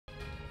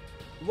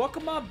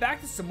Welcome on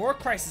back to some more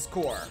Crisis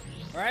Core.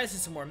 Alright, let's do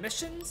some more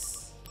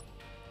missions.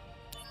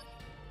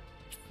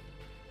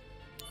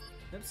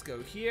 Let's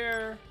go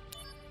here.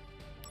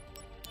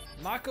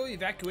 Mako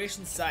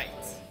evacuation site.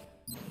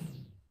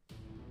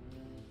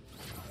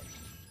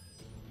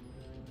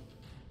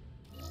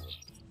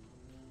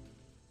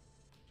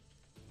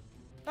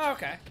 Oh,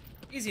 okay.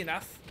 Easy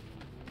enough.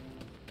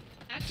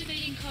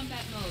 Activating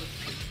combat mode.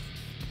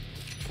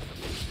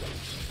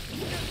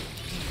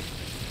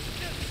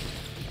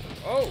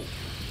 Oh,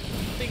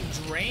 thing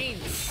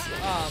drains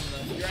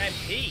your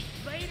MP.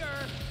 Later.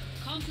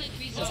 Conflict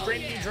Just resolved.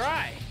 drain me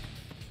dry.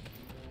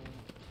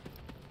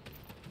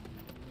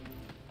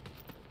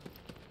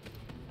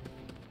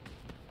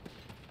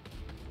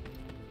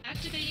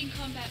 Activating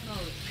combat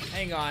mode.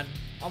 Hang on,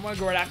 I'm gonna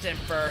go right after him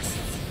first.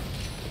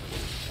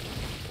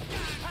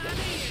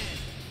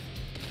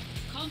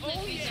 Conflict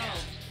Oh, yeah.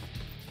 resolved.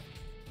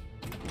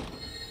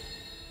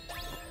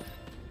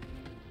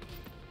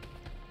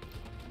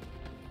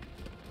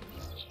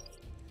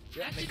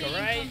 Yep, make a Activating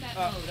right. combat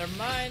Oh, mode. never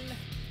mind.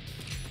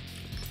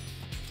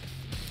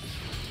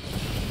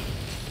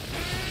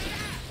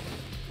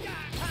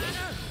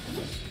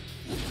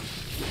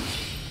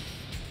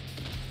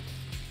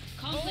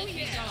 Conflict Oh,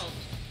 yeah. resolved.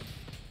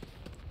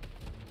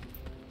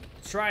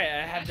 Try it.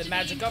 I have the Activating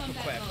magic up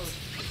combat equipped. mode.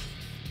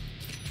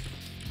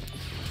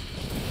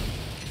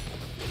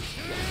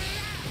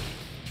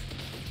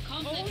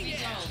 Conflict Oh, yeah.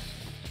 resolved.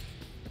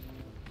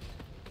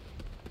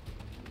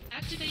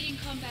 Activating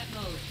combat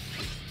mode.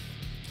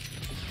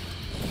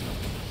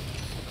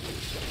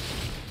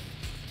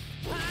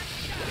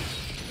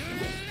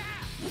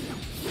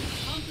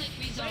 Conflict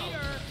resolved.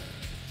 Later.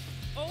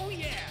 Oh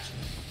yeah.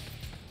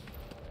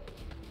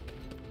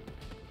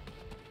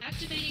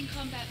 Activating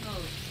combat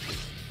mode.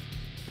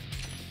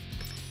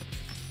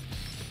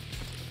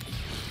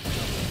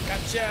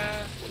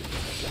 Gotcha.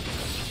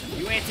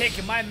 You ain't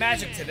taking my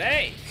magic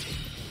today.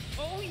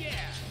 Oh yeah.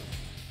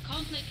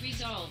 Conflict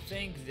resolved.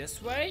 Think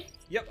this way?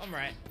 Yep, I'm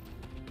right.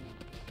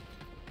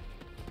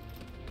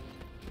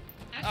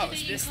 Activating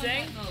it's this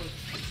combat thing? mode.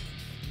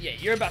 Yeah,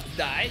 you're about to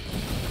die.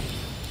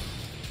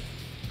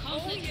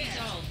 Conflict Oh, yeah.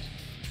 resolved.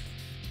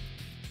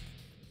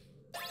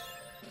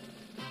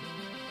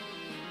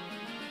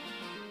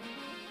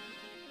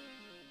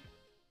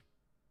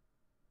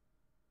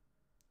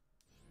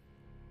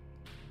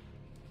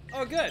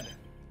 Oh, good.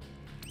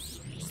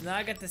 So now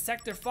I got the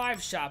Sector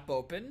 5 shop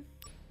open.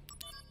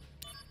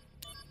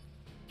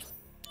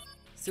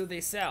 See what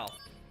they sell.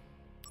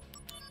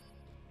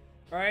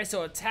 Alright,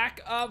 so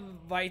attack up,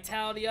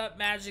 vitality up,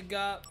 magic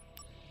up.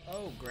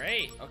 Oh,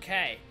 great.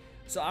 Okay.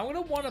 So I'm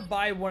gonna want to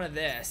buy one of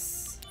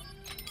this.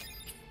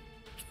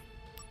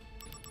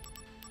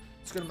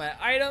 Let's go to my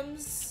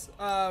items.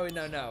 Oh,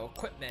 no.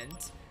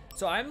 Equipment.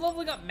 So I'm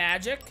leveling up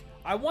magic.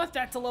 I want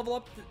that to level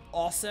up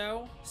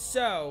also.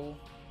 So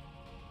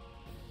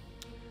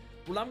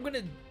what I'm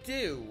gonna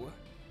do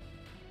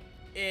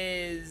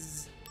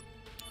is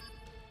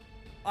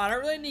I don't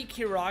really need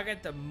Kiraga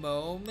at the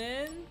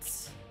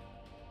moment.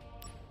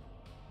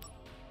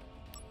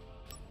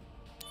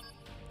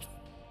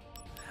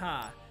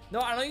 Huh. No,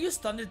 I don't use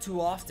Thunder too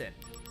often.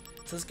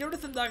 So let's get rid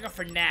of Thundaga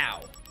for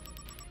now.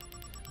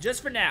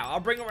 Just for now. I'll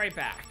bring it right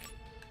back.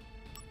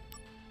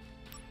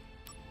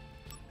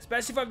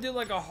 Especially if I'm doing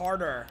like a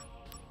harder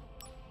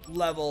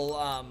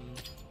level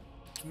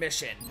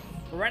mission.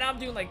 But right now I'm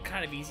doing like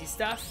kind of easy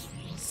stuff.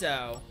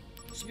 So,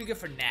 should be good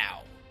for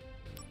now.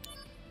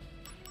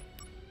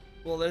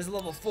 Well, there's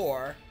level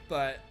 4,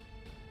 but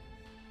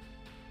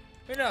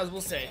who knows?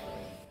 We'll see.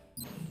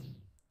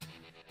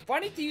 If I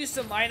need to use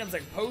some items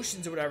like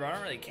potions or whatever, I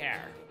don't really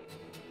care.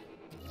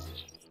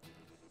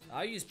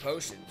 I'll use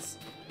potions.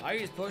 I'll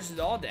use potions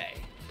all day.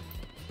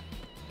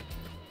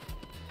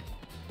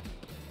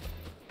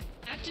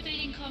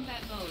 Activating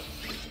combat mode.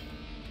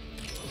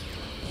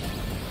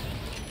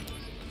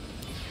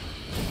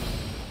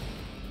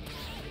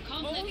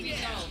 Conflict Oh, yeah.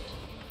 resolved.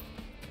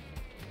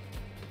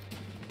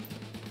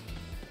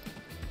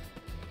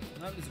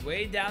 Oh, he's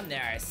way down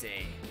there, I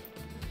see.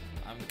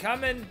 I'm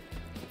coming.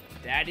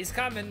 Daddy's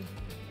coming.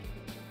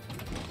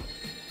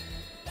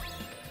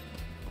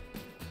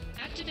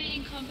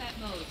 Activating combat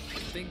mode. I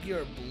think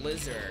you're a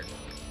blizzard.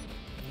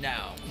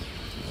 No.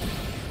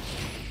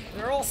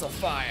 They're also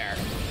fire.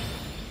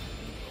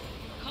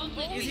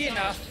 Conflict Easy resolved.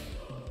 enough.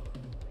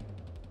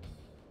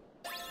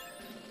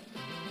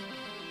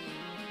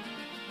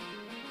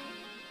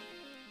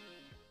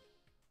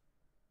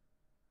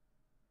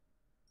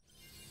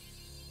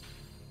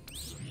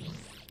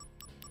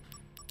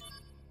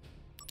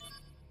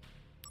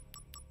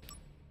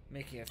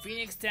 Making a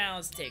Phoenix down,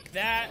 let's take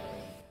that.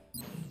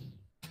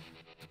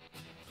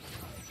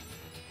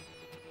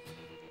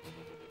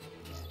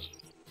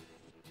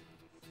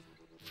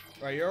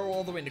 Alright, you're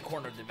all the way in the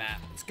corner of the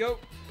map. Let's go.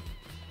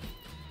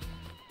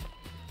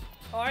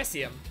 Oh, I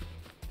see him.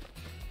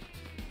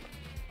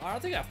 Oh, I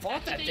don't think I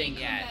fought that Activating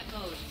thing yet.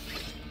 combat mode.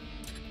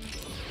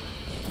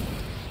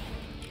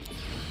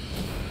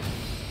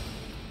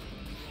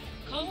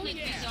 Conflict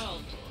yeah.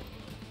 resolved.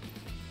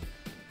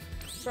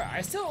 Sorry,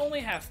 I still only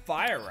have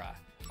Fyra.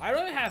 I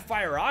don't even have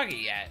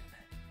Firaga yet.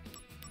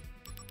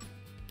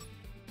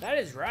 That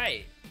is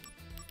right.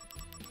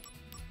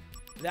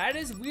 That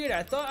is weird.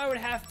 I thought I would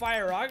have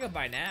Firaga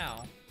by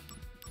now.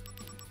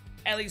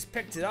 At least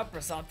picked it up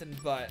or something,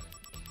 but...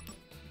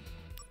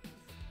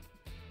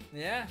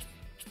 yeah.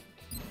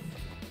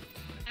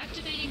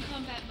 Activating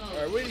combat mode.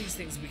 Alright, what are these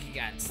things weak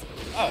against?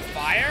 Oh,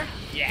 fire?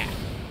 Yeah.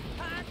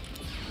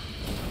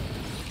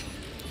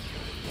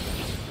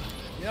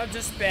 You know,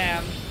 just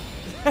spam.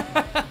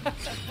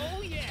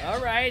 Oh yeah.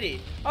 Alrighty.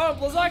 Oh,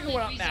 Blizzaga went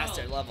up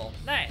master level.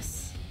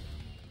 Nice.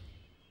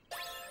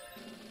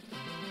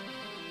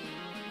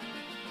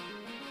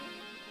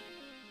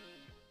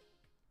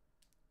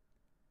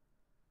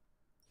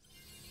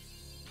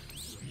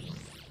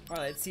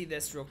 Alright, let's see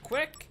this real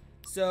quick.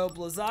 So,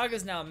 Blizzaga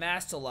is now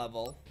master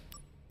level.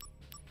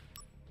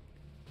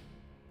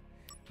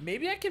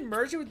 Maybe I can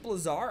merge it with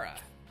Blizzara.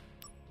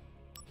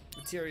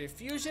 Materia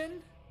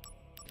Fusion.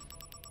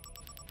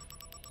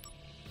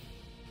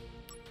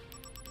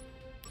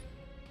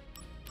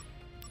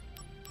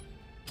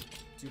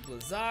 Do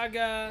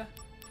Blizzaga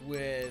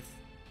with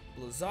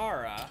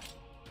Blizzara.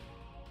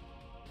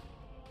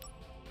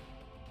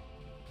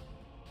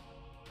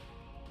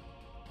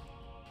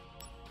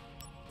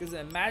 Because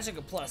then magic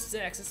of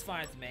 +6 is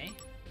fine with me.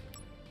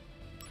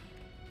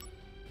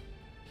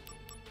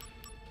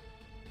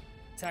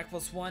 Attack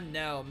 +1,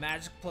 no.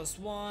 Magic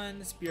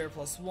 +1, Spirit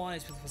 +1,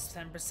 HP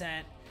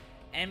 +10%,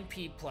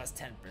 MP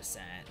 +10%.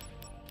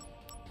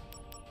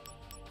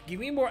 Give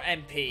me more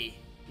MP.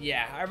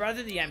 Yeah, I'd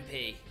rather the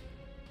MP.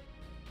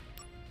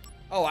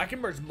 Oh, I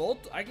can merge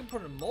I can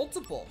put in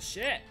multiple.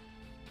 Shit.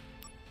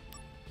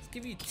 Let's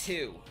give you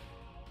 2.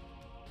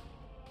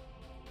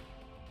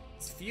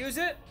 Let's fuse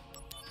it.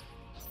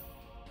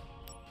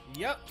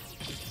 Yep.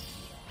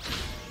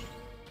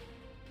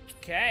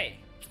 Okay.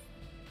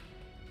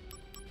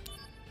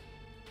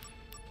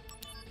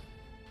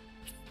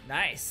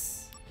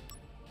 Nice.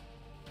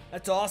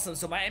 That's awesome.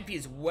 So my MP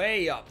is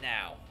way up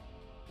now.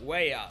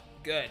 Way up.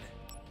 Good.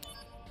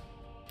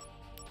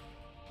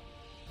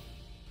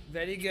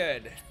 Very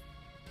good.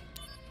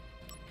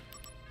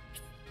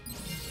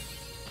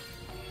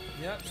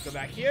 Yep, let's go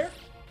back here.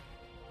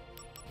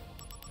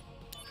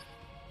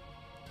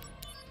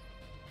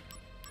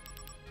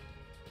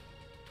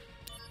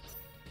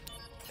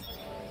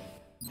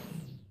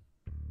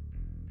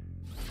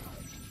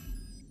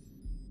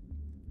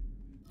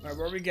 Alright,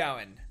 where are we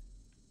going?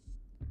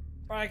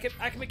 Alright,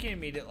 I can make an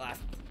immediate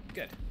left.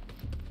 Good.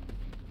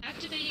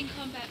 Activating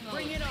combat mode.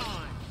 Bring it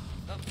on.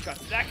 Oh, got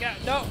that guy.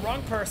 No,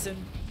 wrong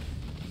person.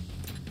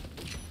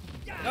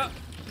 Oh.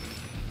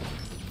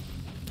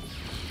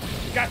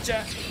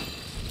 Gotcha.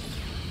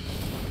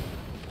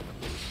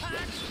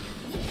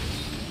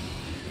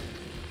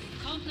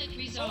 Conflict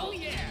resolved. Oh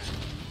yeah.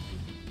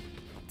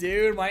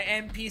 Dude, my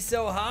MP's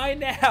so high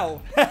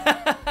now.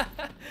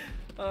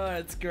 Oh,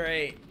 that's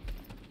great.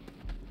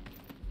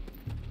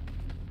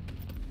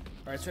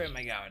 Alright, so where am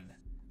I going?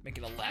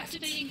 Making a left.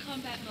 Activating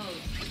combat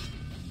mode.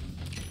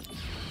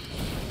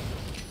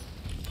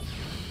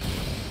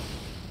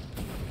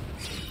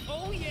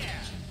 Oh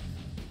yeah.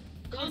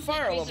 Conflict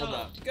Fire leveled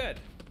resolved. up. Good.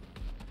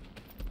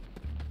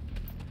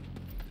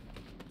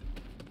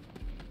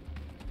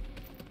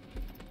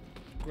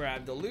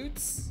 Grab the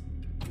loots.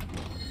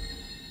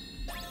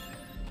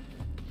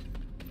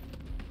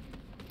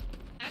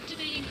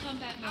 Activating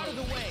combat Out of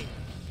mode. the way.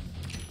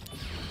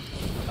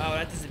 Oh,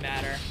 that doesn't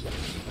matter.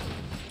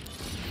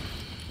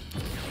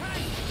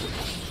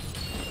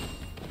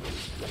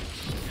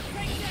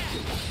 Take that.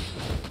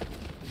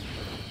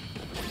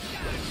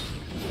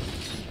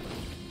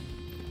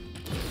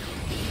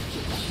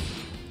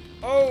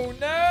 Oh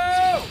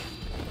no!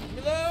 Leave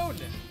me alone!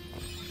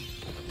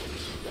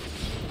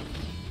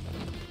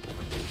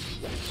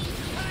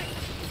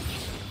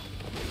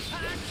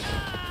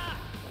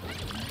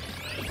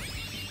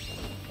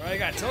 Alright, I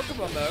got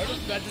Chocobo mode.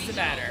 That doesn't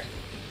matter.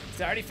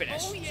 It's already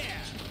finished. Oh yeah.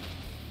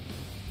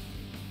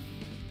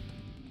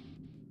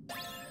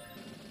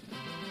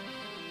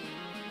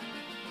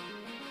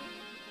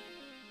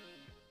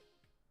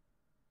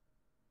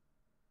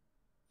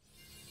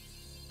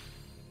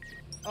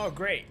 Oh,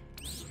 great.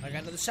 I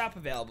got another shop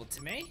available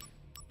to me.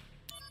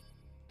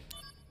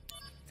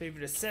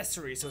 Favorite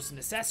accessory, so it's an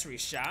accessory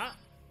shop.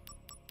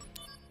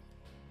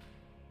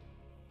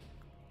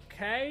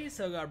 Okay,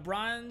 so I got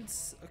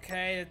bronze.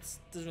 Okay, it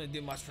doesn't really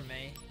do much for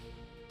me.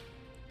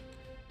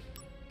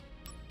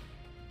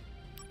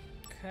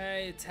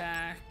 Okay,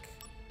 attack.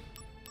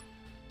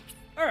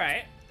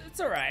 Alright,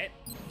 it's alright.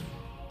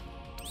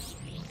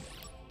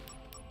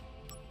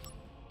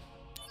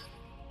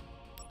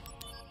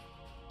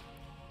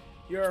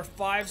 You're a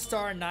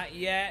 5-star, not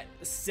yet.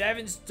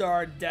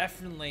 7-star,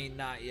 definitely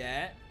not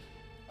yet.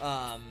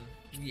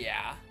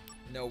 Yeah,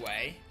 no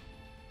way.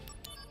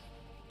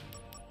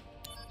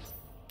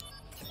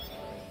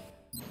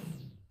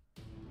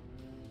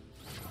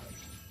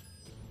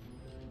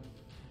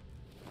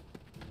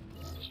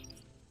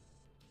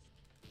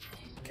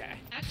 Okay.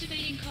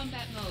 Activating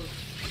combat mode.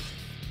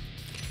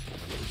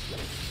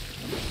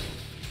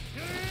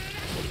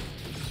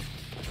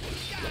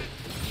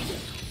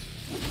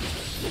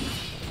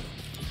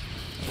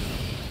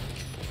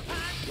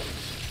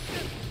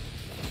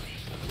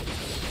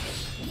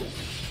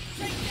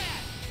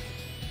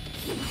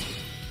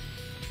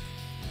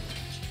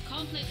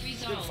 Conflict Good,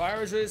 resolved.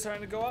 fire is really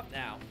starting to go up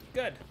now.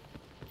 Good.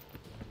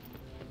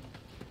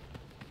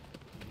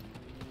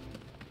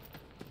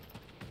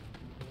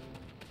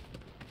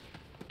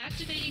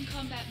 Activating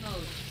combat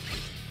mode.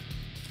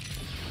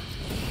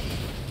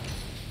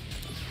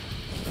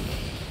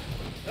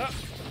 Oh,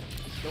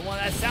 don't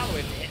want that sound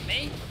wave to hit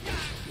me.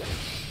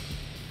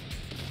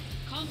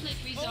 Conflict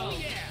Oh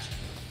resolved. yeah.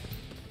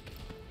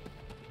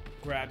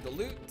 Grab the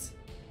loot.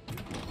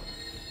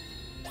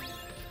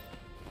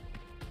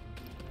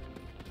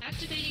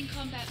 Activating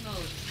combat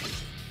mode.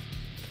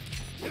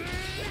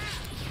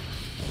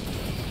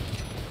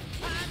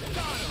 I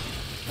got him.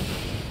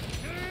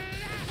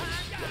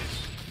 I got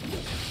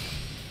him.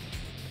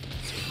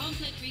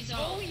 Conflict Oh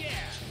resolved. yeah.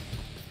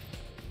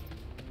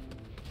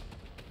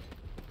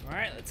 All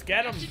right, let's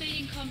get him.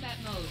 Activating combat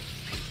mode.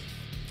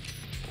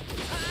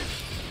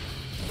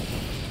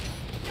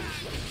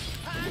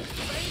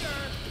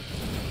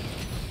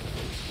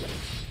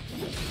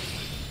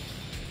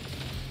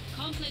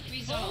 Conflict Oh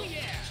resolved.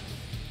 yeah.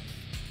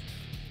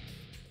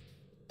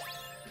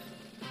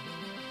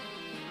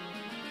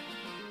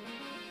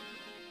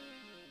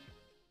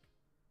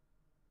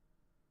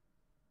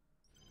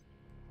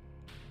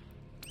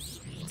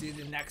 Do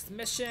the next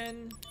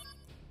mission.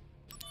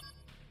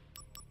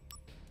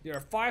 You're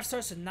a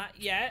 5-star, so not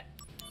yet.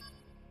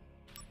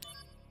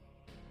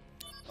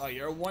 Oh,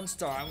 you're a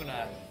 1-star. I'm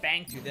gonna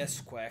bang through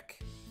this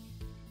quick.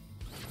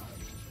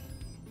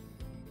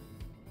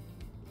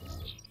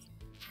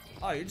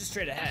 Oh, you're just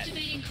straight ahead.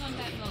 Activating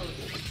combat mode.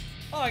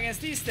 Oh,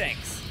 against these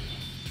things.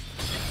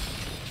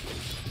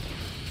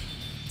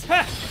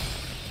 Ha!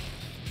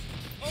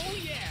 Oh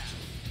yeah.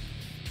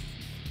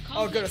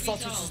 Oh, good. Conflict Assault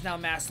Twist resolved. is now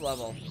mass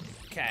level.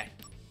 Okay.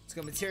 Let's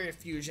go Materia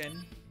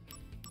Fusion.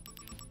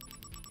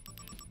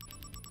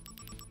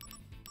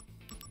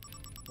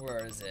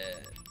 Where is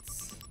it?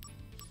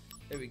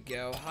 There we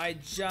go. High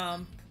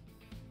jump.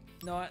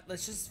 You know what?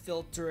 Let's just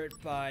filter it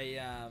by,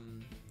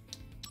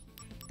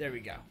 there we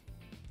go.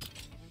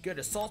 Good.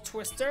 Assault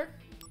Twister.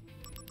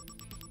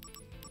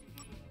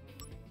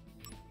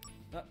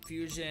 Oh,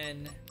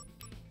 fusion.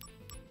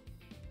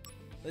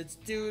 Let's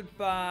do it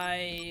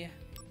by...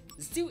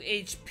 Let's do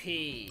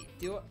HP.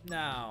 Do it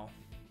now.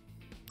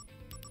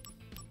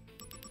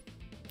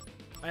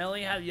 I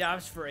only have the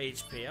option for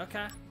HP.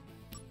 Okay.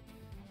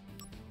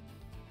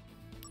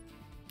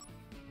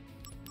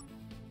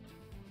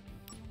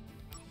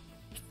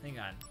 Hang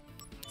on.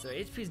 So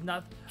HP is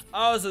not.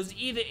 Oh, so it's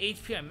either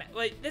HP or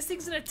like this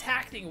thing's an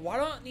attack thing. Why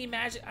don't I need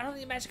magic? I don't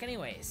need magic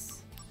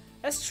anyways.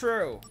 That's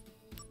true.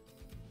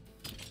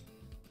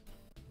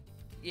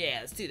 Yeah,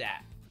 let's do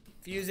that.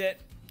 Fuse it.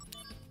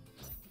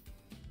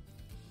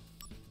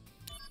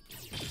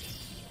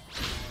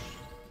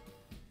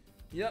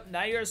 Yep,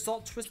 now you're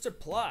Assault Twister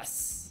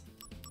Plus.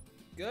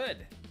 Good.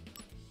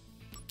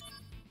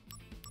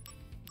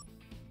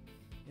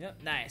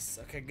 Yep, nice.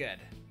 Okay, good.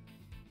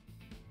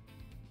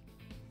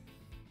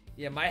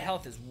 Yeah, my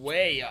health is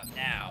way up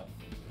now.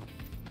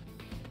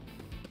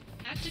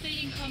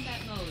 Activating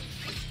combat mode.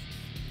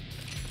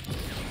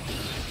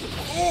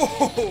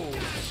 Oh,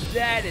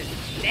 that is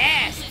Conflict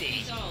nasty.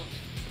 resolved.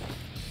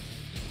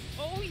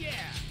 Oh yeah.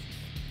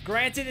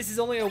 Granted, this is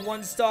only a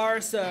 1-star,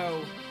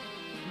 so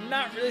I'm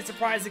not really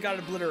surprised it got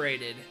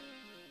obliterated.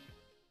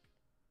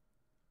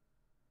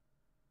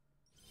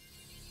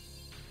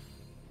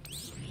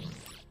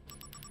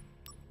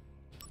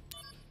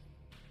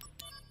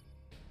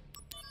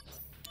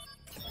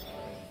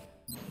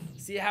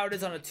 See how it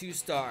is on a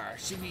 2-star.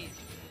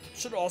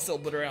 Should also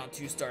obliterate on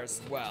 2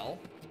 stars as well.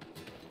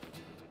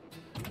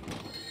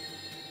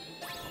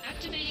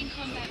 Activating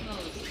combat mode.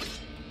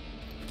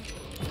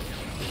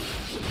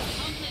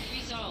 Conflict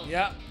resolved.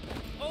 Yep,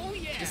 Oh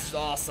yeah. this is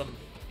awesome.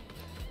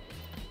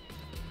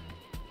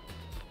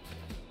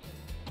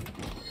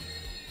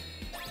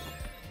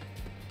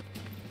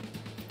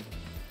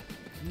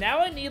 Now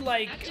I need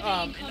like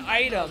an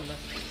item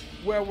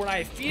where when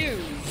I fuse,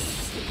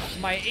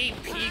 my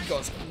AP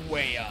goes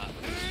way up.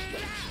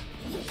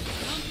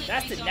 Conflict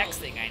That's the resolved. next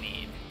thing I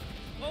need.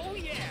 Oh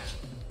yeah.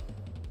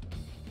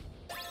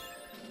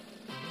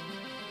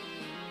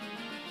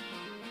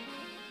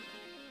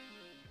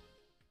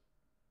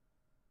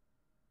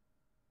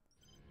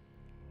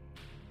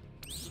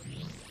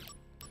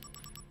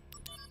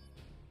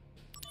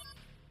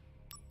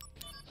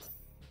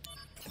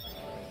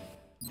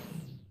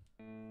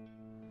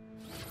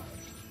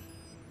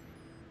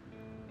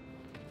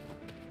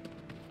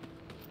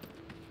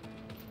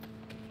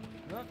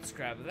 Oh, let's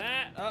grab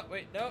that. Oh,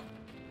 wait, nope.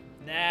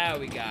 Now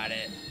we got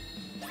it.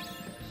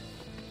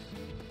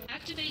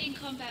 Activating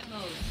combat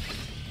mode.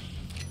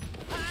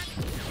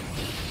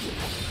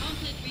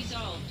 Conflict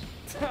resolved.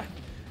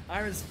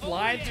 I was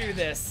flying yeah. through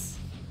this.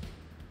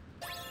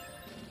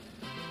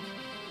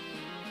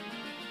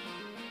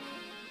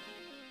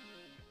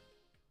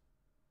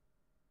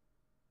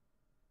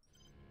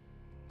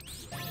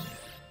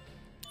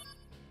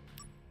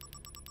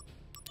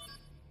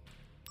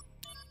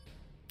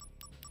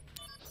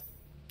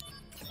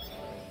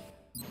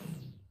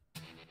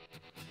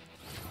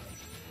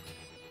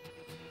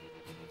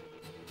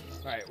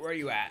 Alright, where are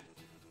you at?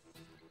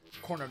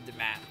 Corner of the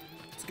map.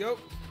 Let's go.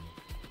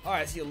 Oh,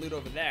 I see a loot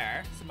over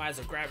there. So might as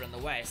well grab it on the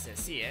way so I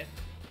see it.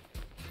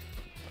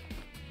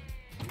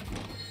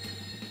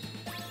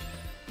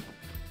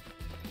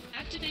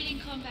 Activating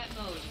combat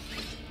mode.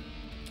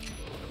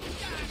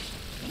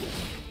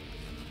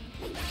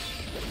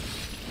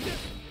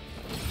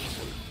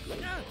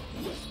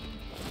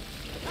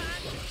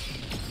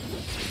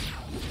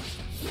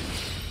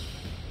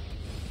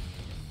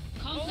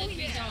 Conflict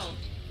resolved.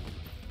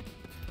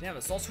 Damn,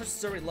 the soul switch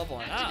is already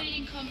leveling up.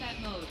 Activating combat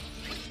mode.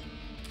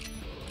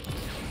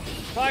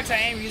 Probably 'cause I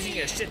am using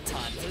it a shit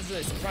ton, so it doesn't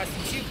really surprise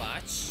me too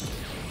much.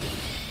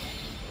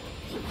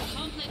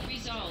 Conflict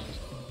resolved.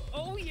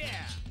 Oh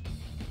yeah!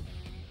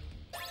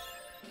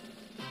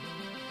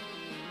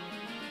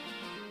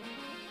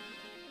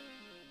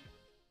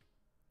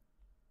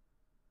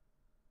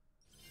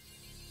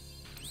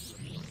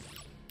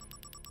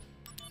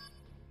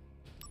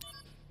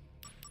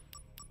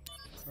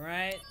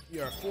 Alright,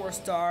 you're a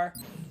 4-star.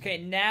 Okay,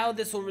 now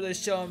this will really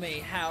show me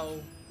how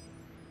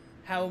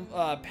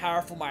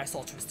powerful my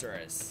Assault Twister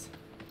is.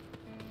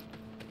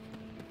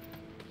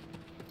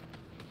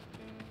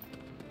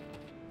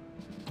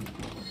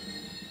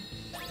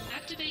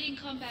 Activating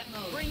combat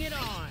mode. Bring it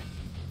on!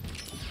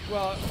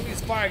 Well,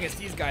 he's fire against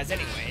these guys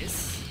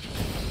anyways.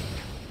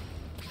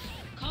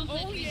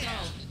 Conflict Oh, yeah.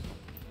 resolved.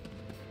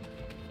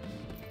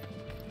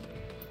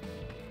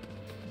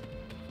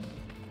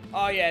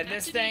 Oh yeah,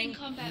 this Activating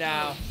thing? combat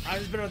No, mode. I'm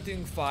just better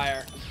doing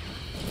fire.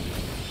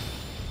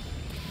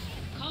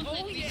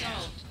 Conflict Oh, yeah.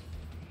 resolved.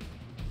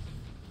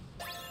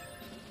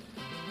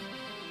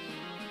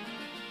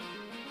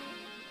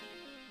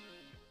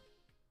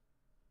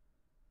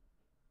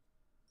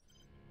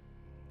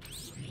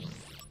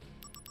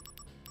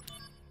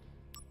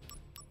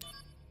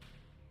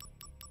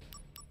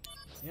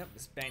 Yep,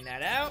 let's bang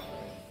that out.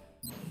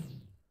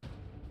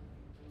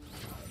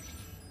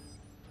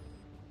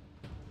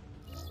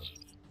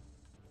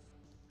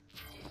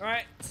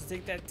 Alright, so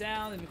take that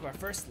down and make my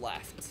first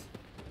left.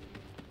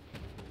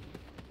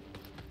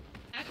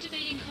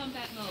 Activating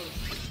combat mode.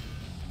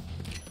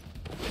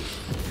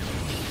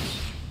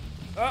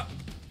 Oh!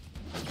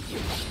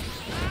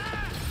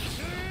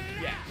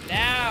 Yeah,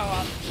 now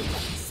I'll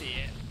see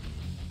it.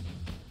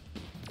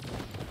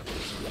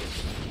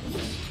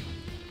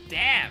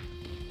 Damn!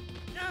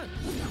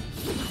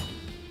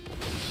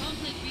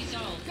 Conflict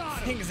resolved. Got This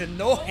him! thing is Oh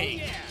annoying.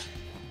 yeah!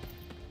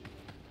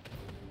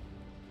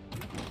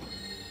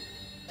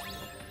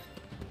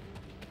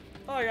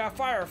 Oh, I got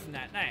fire from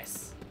that.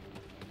 Nice.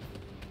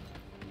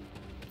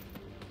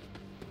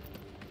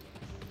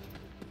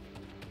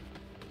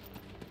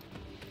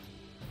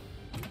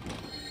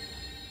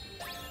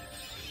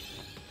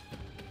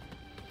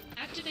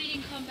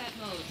 Activating combat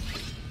mode.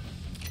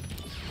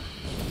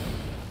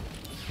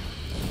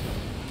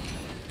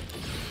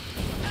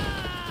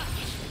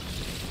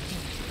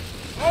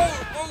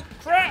 Oh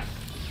crap!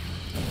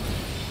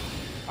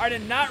 I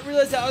did not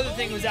realize that other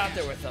thing was out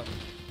there with them.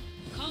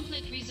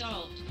 Conflict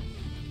resolved.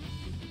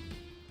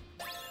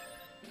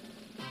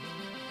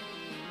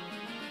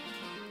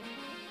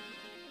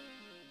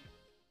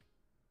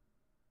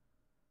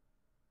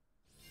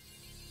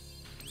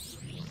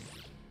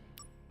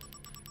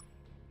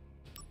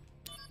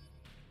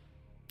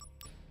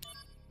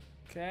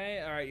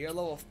 Okay, alright, you're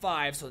level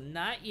 5, so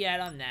not yet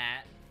on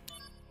that.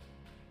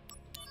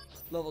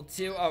 Level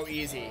 2, oh,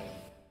 easy.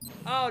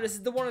 Oh, this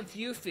is the one with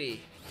Yuffie.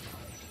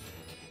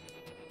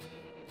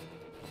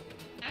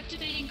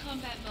 Activating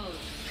combat mode.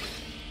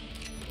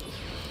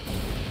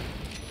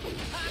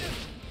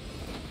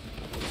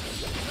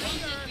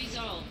 Conflict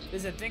resolved.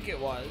 This I think it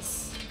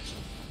was.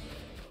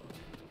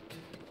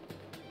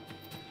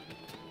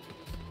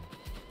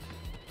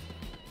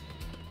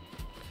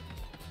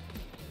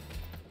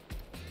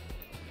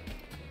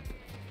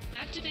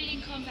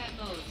 Activating combat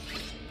mode.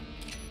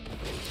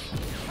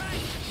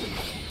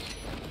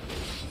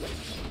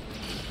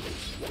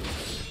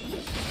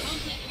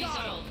 Conflict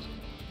resolved.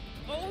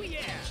 Oh yeah!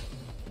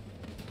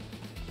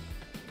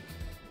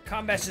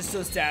 Combat's just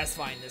so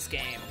satisfying in this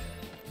game.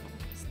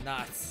 It's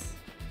nuts.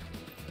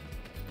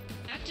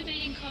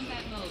 Activating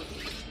combat mode.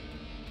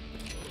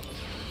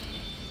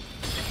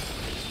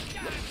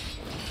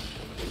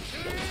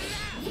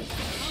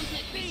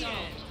 Conflict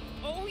resolved.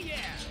 Oh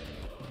yeah!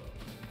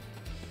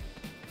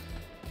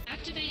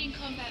 Activating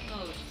combat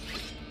mode.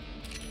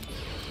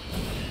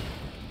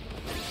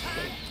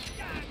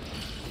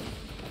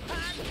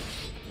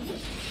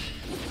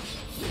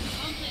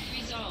 Conflict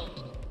resolved.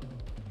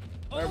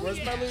 Alright, Oh, where's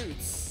yeah. my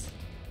loots?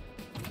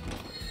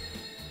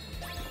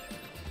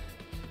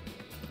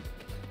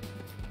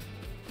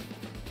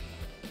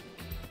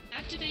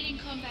 Activating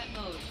combat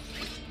mode.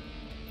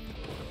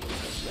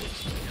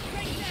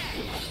 Take that!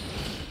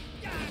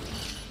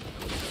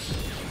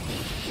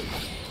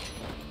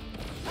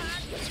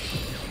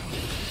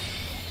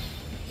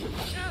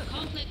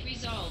 Conflict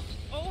resolved.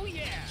 Oh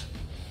yeah!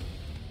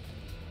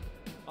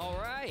 All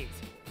right.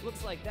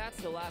 Looks like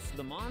that's the last of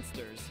the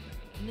monsters.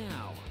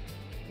 Now,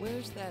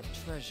 where's that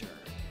treasure?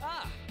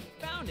 Ah,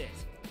 found it.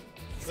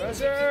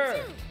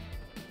 Treasure!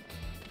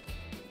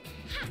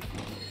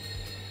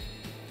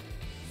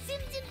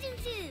 Zoom, zoom, zoom,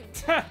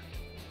 zoom.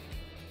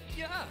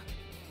 Yeah.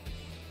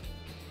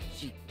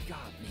 She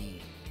got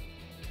me.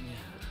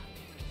 Yeah.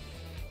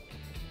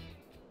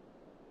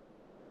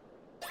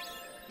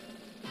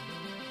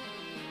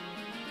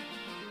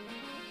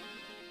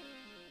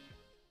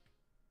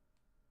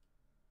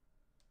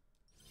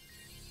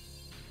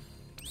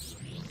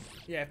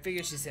 Yeah, I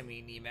figured she sent me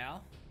an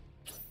email.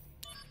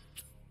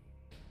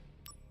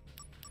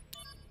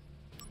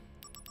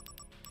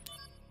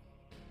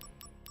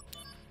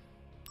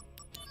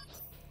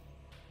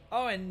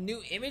 Oh, and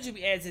new image will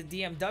be added to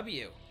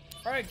DMW.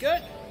 Alright,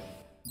 good.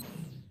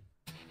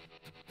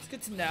 It's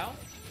good to know.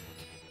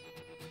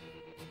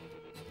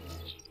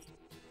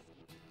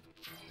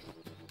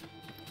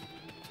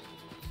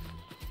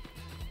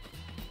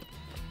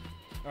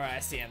 Alright, I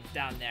see him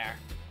down there.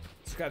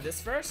 Let's grab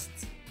this first.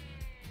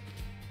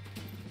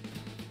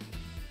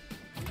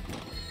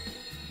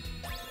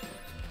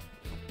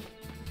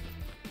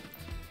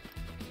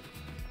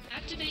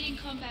 Activating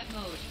combat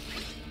mode.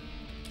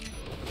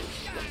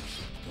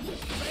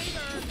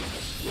 Later.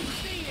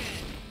 See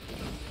it.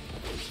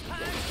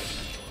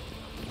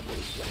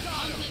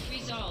 Conflict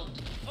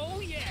resolved. Oh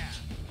yeah.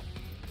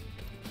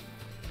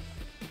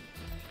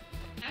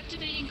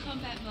 Activating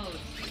combat mode.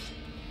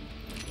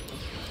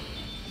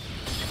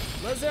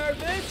 Lizard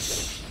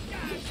bitch!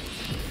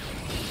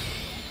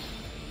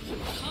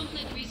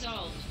 Conflict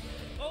resolved.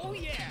 Oh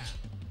yeah.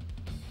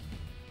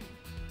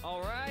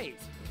 All right.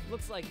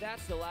 Looks like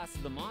that's the last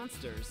of the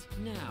monsters.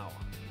 Now.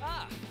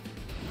 Ah!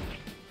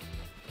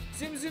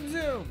 Zoom, zoom,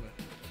 zoom!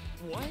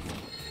 What?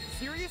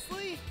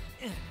 Seriously?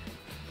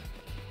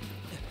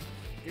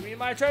 Give me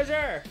my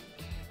treasure!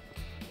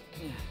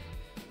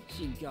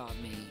 She got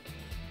me.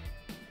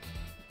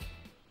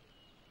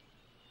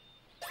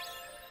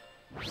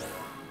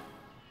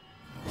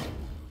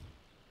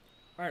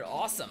 Alright,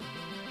 awesome.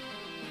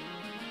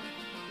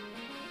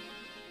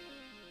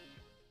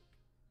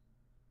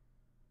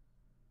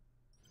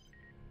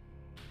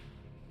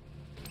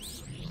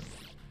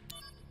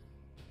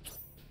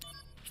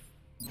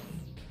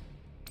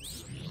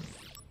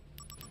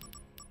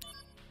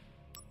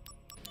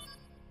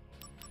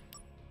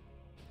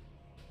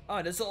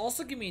 Oh, this will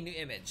also give me a new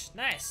image.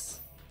 Nice.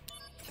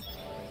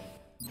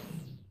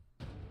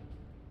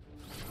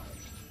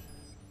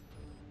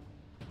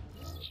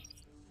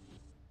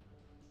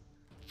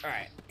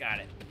 Alright, got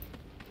it.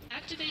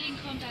 Activating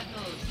combat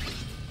mode.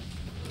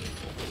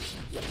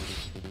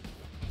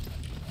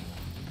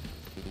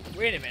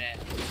 Wait a minute.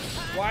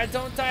 Why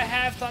don't I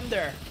have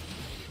thunder?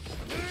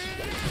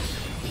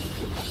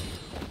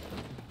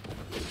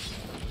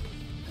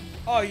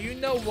 Oh, you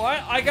know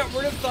what? I got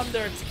rid of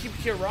thunder to keep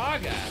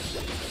Kiraga.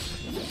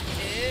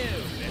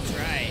 Ew, that's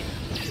right.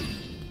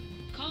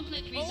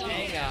 Conflict resolved.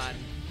 Hang on.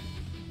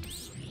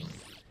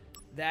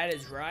 That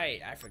is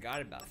right. I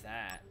forgot about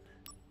that.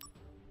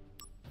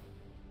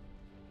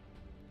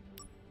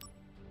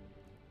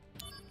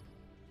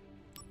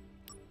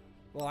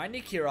 Well, I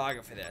need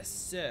Kiraga for this,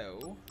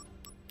 so...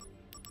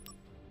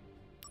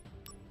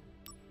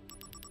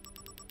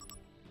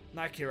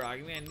 Not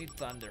Kiraga, I need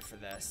Thunder for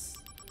this.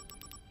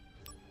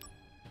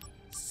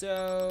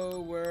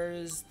 So,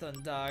 where's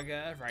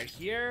Thundaga? Right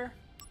here.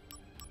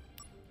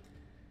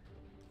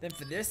 Then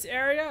for this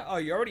area? Oh,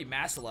 you're already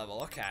master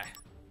level, okay.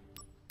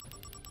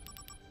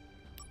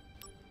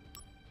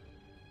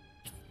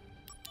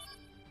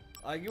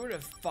 I'll get rid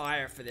of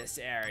fire for this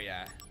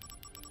area.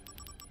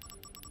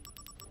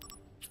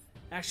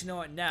 Actually, you know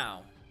what?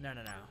 No. No.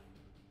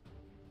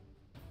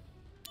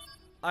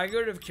 I'll get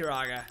rid of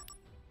Kiraga.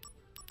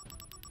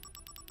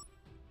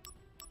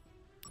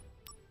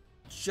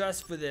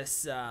 Just for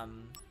this,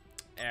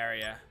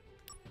 area.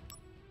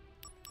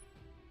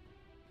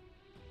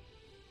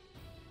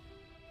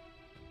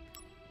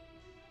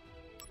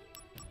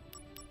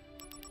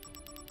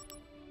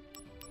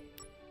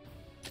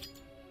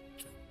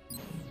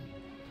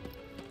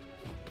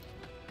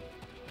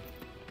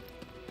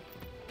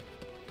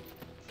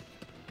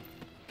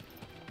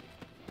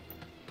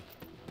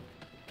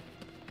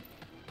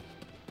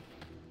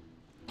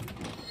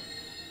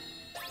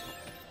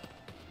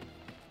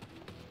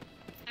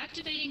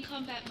 Activating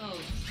combat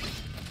mode.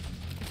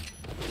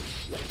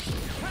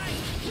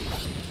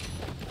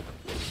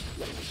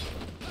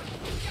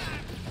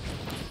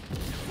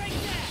 Take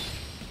that.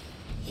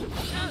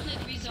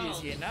 Conflict resolved.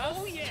 Easy enough.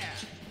 Oh yeah.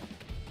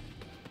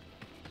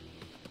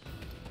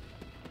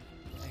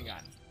 Hang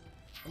on.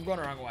 I'm going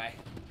the wrong way.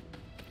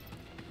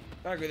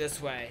 Gotta go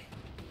this way.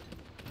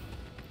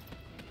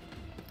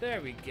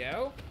 There we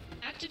go.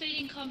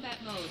 Activating combat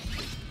mode.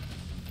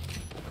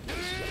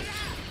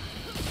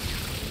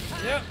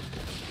 Yep.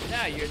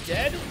 Now you're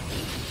dead.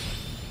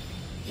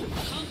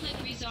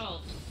 Conflict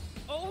resolved.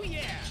 Oh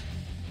yeah.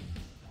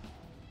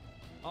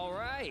 All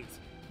right.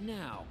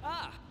 Now.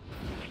 Ah!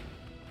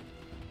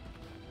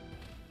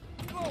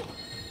 Oh.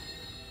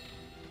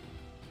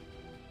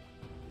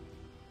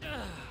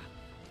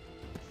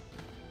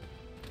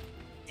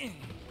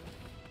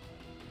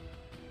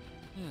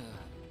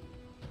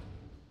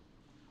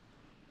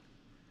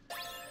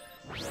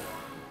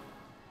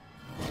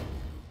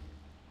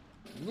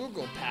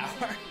 Moogle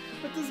power?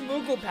 What does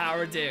Moogle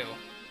power do?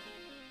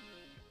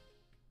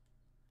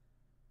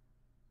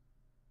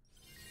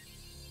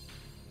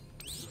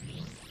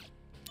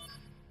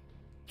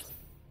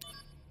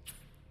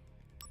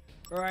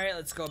 Alright,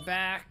 let's go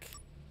back.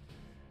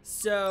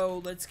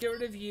 So, let's get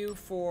rid of you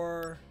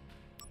for...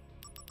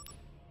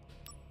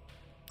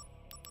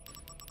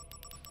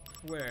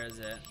 Where is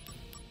it?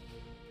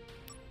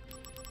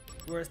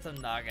 Where's the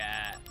Naga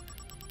at?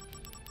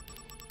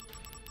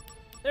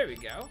 There we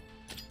go.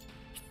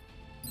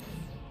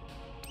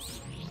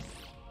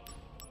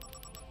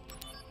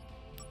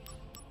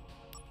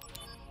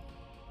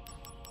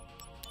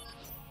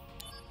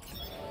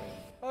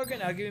 Okay,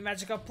 now give me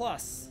Magic Up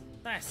Plus.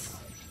 Nice.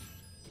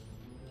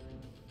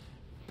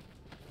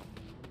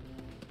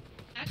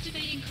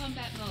 Activating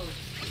combat mode.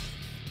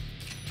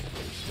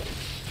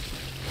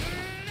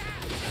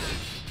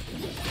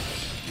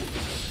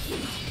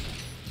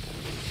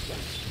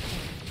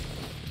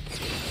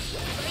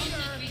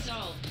 Conflict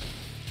resolved.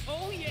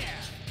 Oh yeah!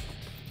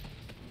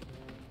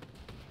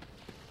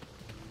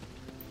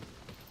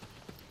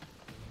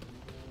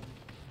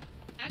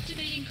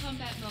 Activating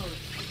combat mode.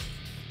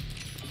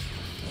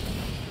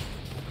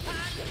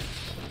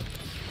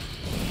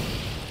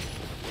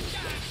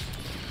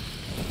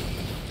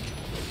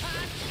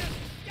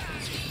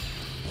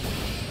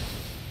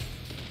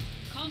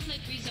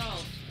 Conflict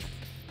resolved.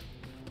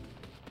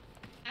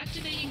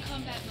 Activating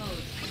combat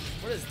mode.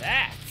 What is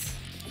that?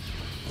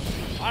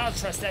 I don't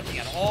trust that thing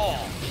at all.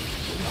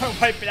 I'm gonna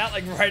wipe it out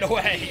like right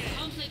away.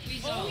 Conflict Oh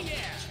resolved. yeah!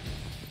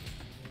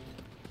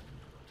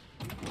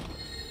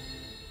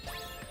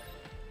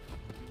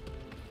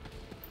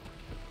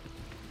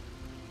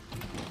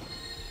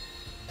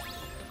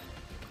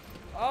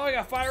 Oh, I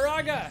got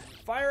Fire-Aga!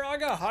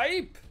 Fire-Aga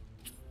hype!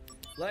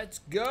 Let's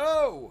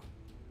go!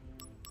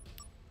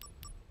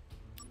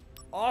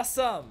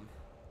 Awesome!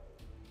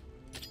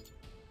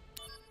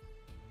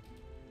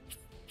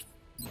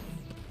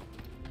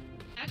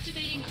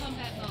 Activating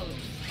combat mode.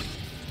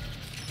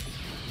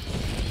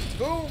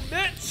 Boom,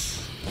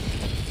 bitch!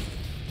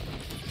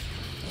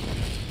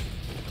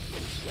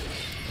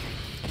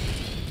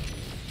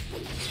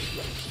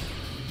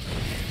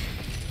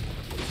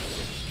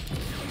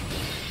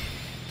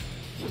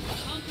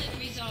 Conflict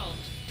resolved.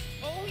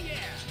 Oh yeah!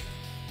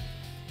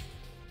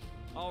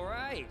 All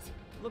right.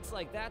 Looks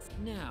like that's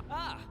now.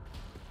 Ah!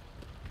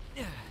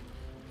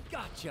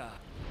 Gotcha.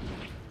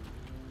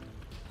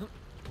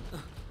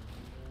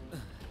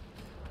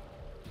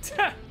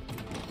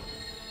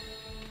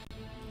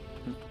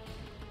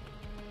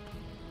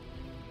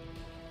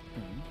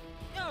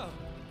 Oh,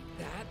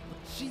 that?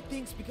 She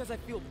thinks because I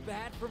feel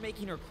bad for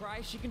making her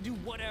cry, she can do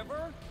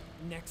whatever?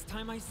 Next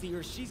time I see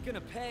her, she's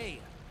gonna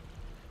pay.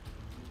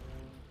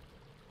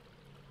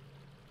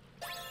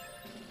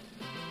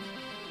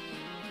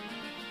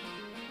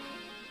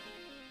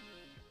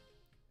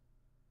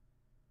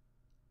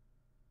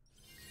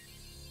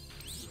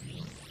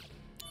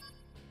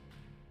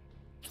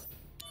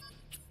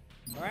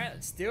 Alright,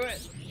 let's do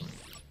it.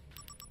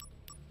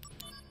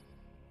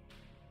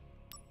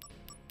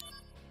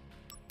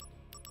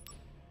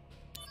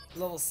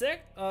 Level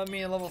 6? I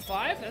mean level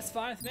 5? That's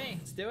fine with me.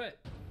 Let's do it.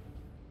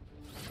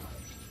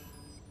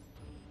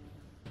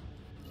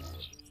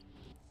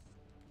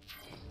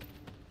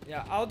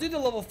 Yeah, I'll do the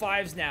level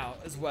 5s now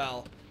as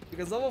well.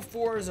 Because level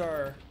 4s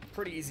are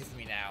pretty easy for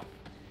me now.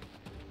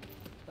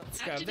 Let's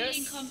grab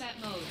Activating this. combat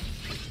mode.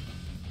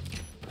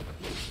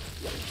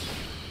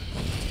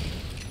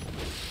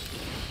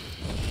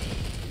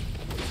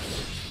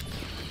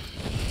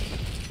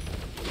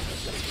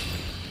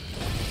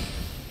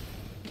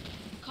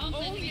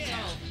 Conflict Oh, yeah.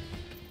 resolved.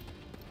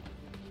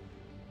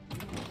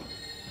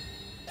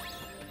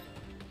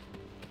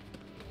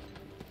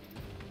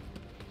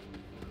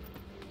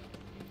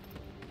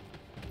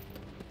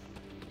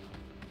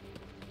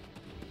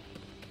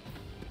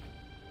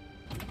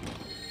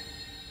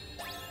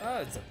 Oh,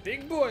 it's a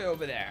big boy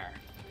over there.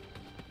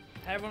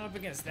 Haven't up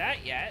against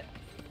that yet.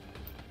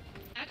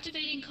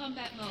 Activating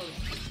combat mode.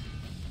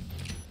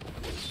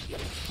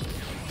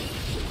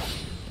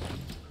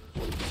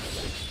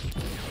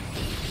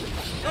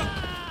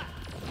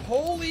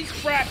 Holy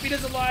crap, he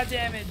does a lot of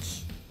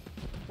damage.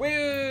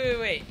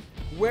 Wait.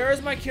 Where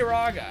is my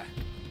Kiraga?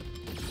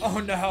 Oh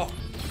no.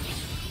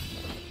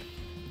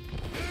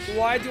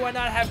 Why do I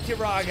not have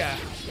Kiraga?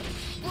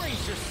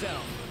 Brace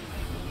yourself.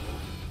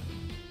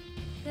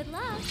 Good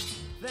luck.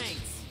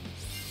 Thanks.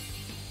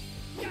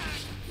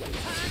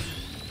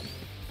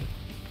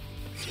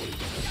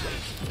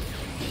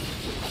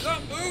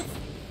 Don't move!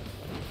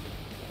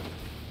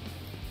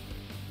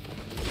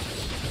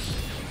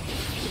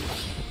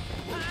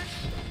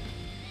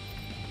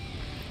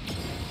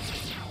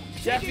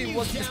 Definitely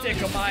was a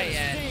mistake on my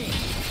end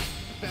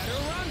Better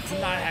run to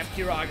not have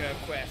Kiraga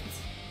equipped.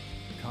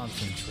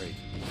 Concentrate.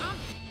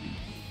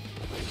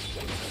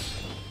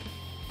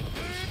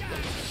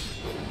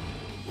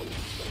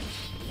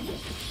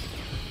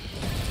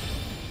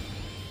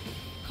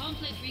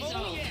 Conflict Oh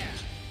resolved. yeah!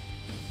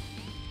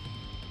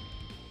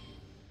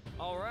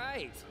 All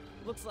right.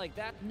 Looks like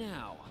that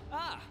now.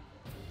 Ah!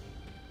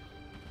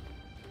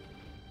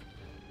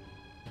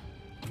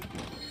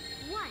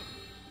 1.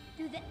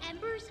 Through the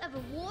embers of a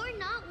war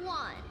not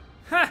won.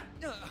 Ha!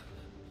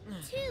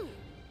 2.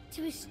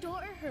 To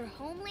restore her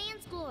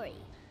homeland's glory.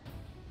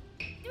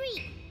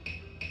 3.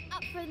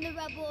 Up from the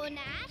rubble and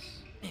ash.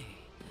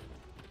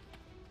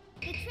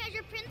 The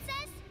treasure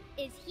princess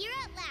is here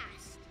at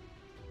last.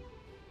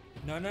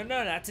 No,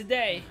 not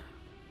today.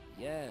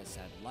 Yes,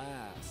 at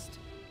last.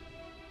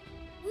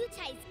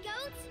 Wutai's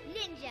goats,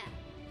 ninja.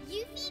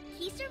 Yuffie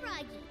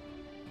Kisaragi.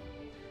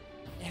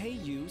 Hey,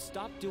 you,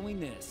 stop doing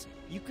this.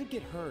 You could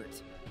get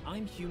hurt.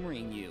 I'm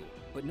humoring you,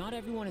 but not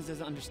everyone is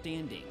as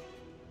understanding.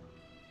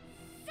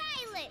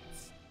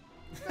 Silence!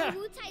 For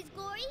Wutai's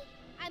glory,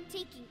 I'm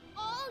taking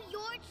all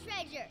your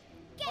treasure.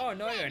 Get Oh,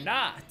 no, you're ready.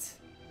 not.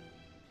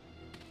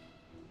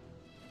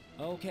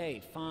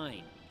 Okay,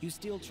 fine. You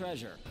steal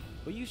treasure,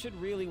 but you should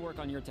really work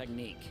on your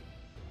technique.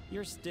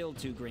 You're still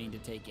too green to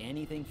take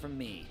anything from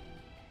me.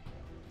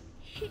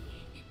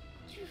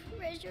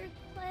 Treasure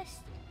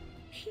quest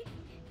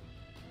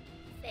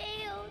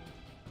failed.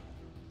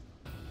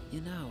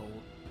 You know,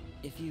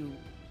 if you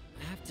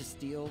have to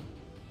steal,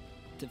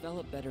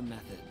 develop better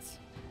methods.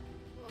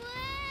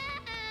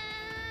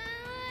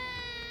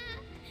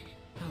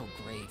 Oh,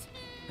 great.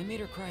 I made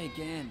her cry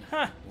again.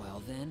 Huh.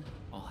 Well then,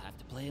 I'll have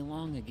to play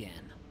along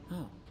again.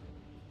 Oh.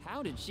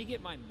 How did she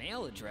get my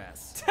mail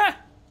address?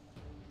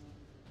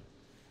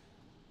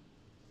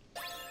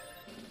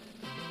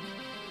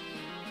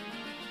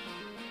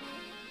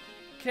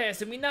 Okay,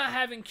 so me not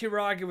having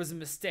Kiraga was a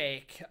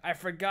mistake. I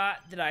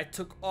forgot that I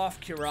took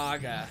off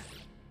Kiraga.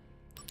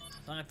 So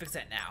I'm gonna fix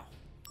that now.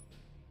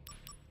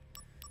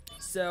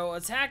 So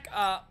attack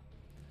up.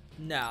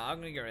 No, I'm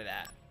gonna get rid of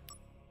that.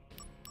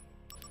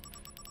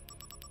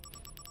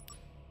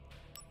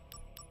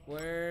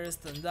 Where's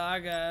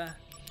Thandaga?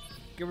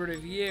 Get rid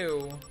of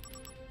you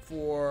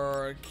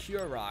for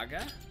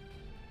Kiraga.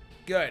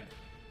 Good.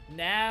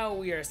 Now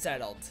we are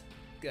settled.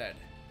 Good.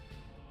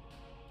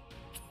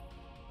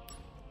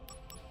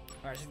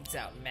 Alright, check this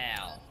out.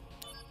 Mal.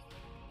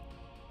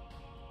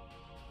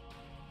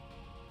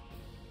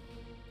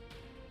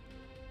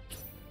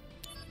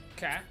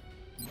 Okay.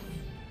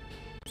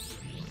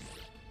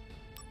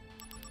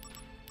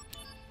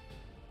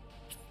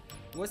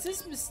 What's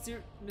this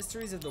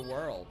Mysteries of the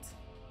World?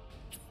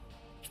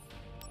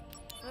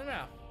 I don't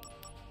know.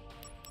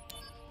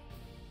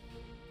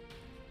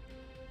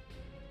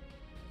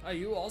 Oh,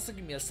 you also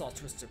give me a Salt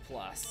Twister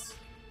Plus.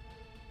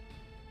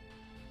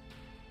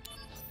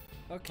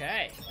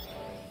 Okay.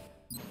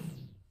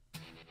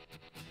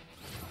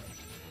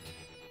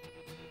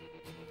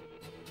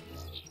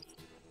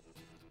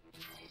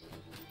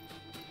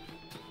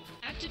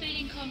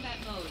 Activating combat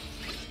mode.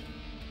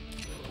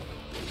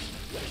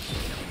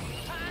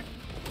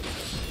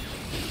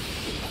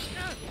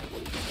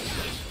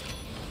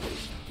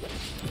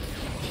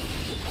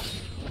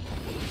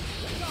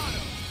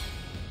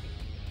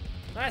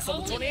 Nice,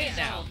 level Holy 28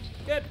 now. resolved.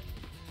 Good.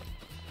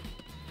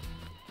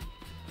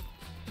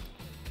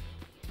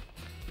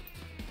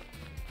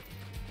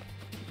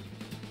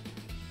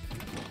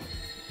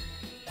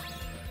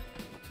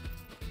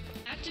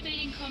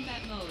 Activating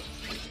combat mode.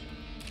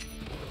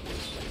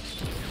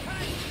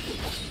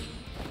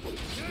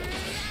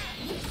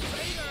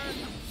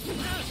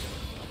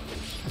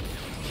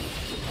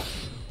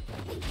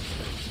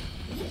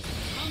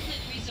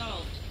 Conflict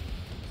resolved.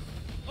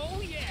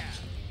 Oh yeah!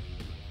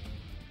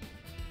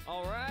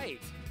 All right,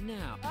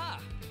 now,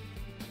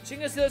 She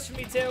can do this for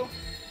me too.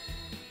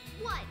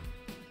 1.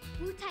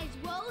 Wutai's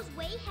woes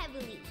weigh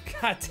heavily.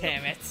 God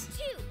damn it.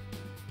 2.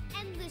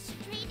 Endless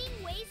training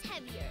weighs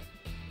heavier.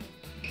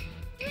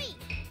 3.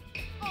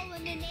 All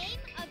in the name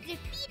of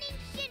defeating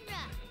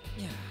Shinra.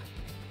 yeah.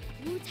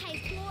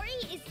 Wutai's glory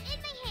is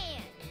in my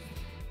hands.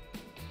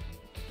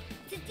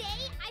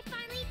 Today, I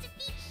finally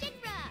defeat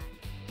Shinra.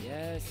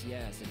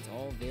 Yes, it's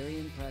all very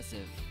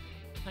impressive.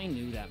 I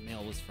knew that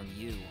mail was from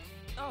you.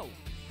 Oh,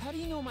 how do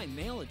you know my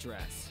mail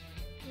address?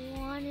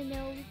 Want to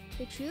know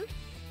the truth?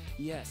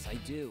 Yes, I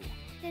do.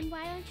 Then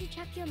why don't you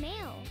check your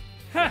mail?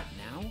 Huh.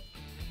 Now?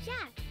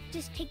 Yeah,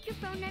 just take your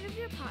phone out of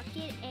your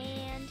pocket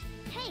and...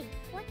 Hey,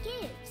 what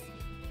gives?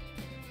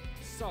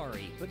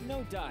 Sorry, but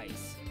no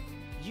dice.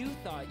 You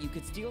thought you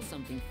could steal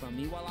something from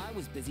me while I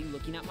was busy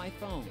looking at my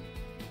phone,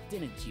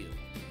 didn't you?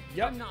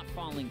 Yep. I'm not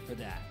falling for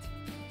that.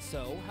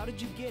 So, how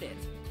did you get it?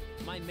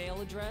 My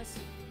mail address?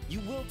 You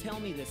will tell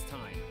me this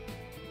time.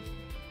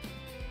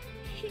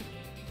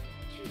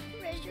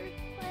 Treasure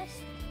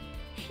quest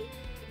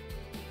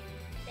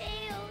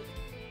failed.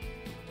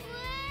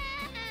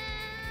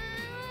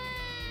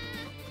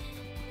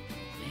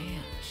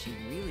 Man, she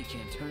really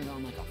can't turn it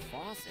on like a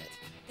faucet.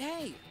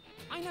 Hey,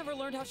 I never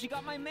learned how she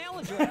got my mail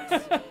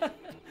address.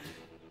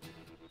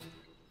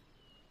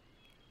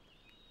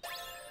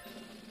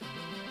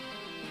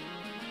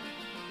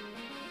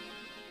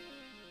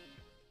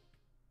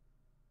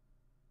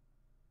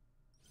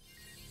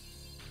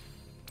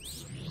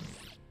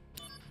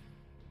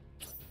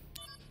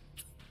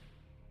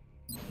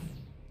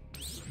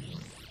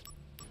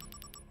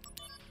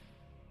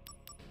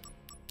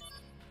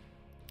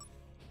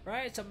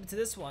 Right, jump into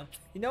this one.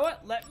 You know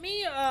what? Let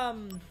me,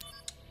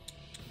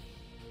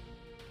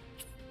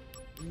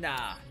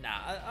 Nah.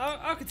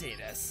 I'll continue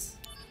this.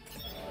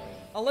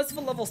 Unless if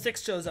a level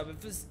 6 shows up.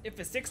 If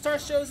a 6-star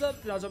shows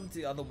up, then I'll jump into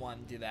the other one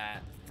and do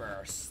that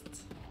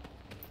first.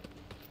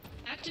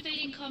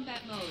 Activating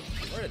combat mode.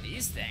 What are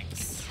these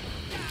things?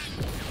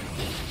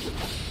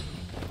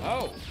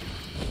 Oh.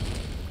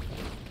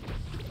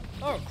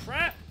 Oh,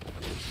 crap.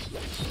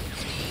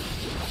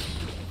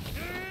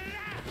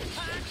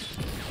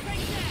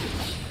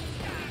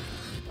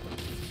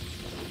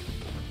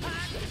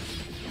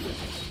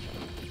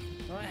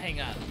 Oh,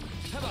 hang on.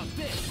 How about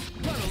this?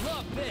 Gonna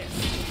love this.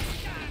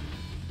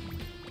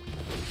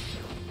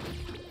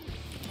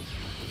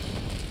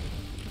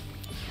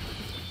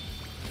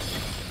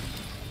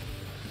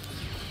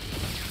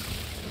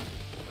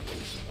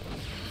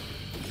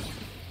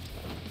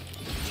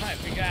 Trying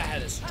to figure out how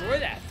to destroy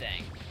that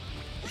thing.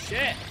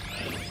 Shit.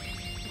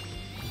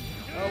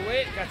 Oh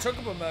wait, got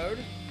chocobo mode.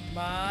 Come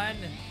on.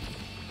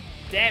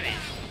 Damn it.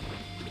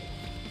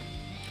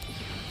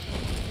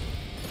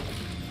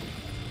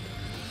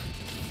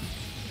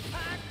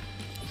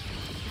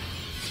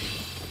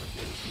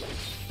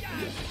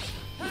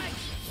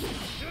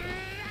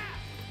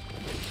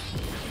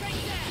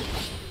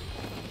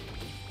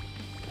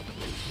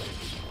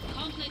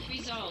 Conflict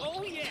resolved.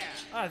 Oh yeah!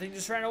 Oh, I think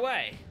just ran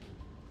away.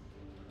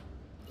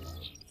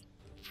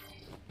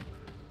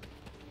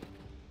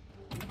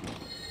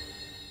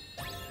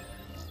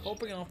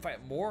 Hoping I don't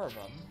fight more of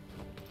them.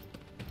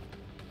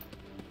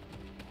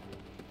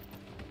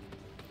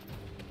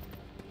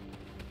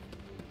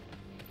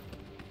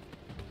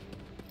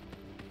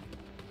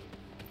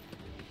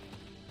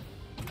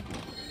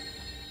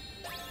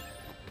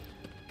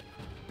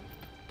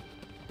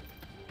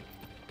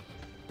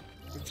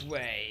 Which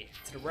way?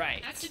 To the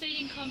right.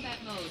 Activating combat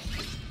mode.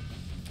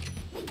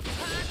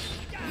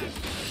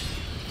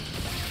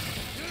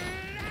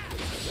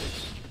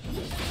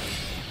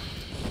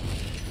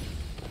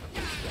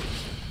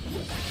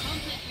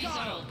 Conflict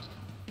resolved.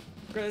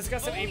 Good, it's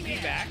got some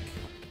AP back.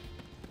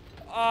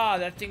 Ah,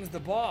 that thing's the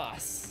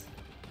boss.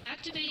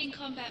 Activating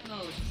combat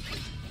mode.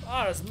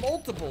 Ah, there's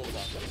multiple of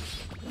them.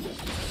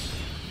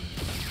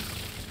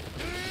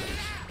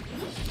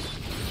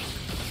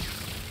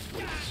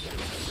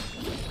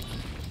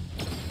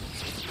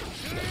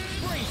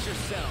 Brace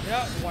yourself.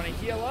 Yep, want to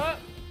heal up?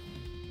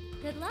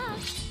 Good luck.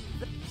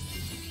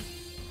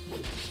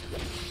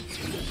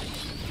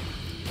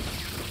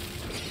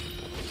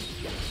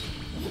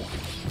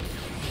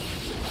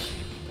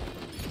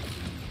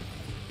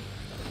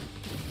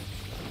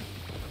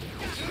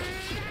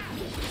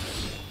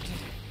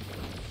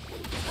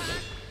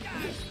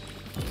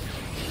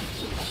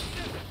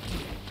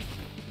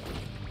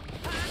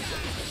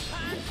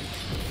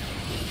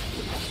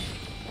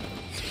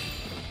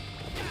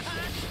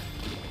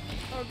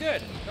 Oh,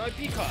 good. No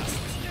IP cost.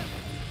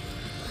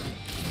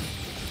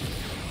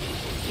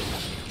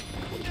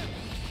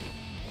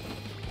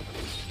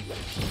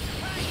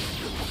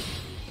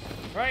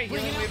 Right,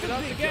 healing wave it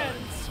up again.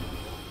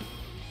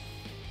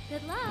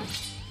 Good luck.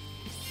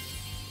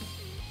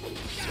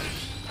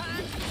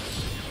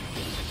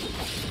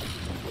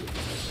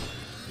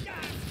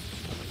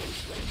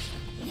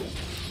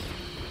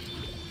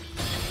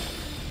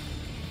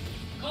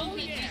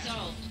 Conflict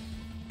resolved.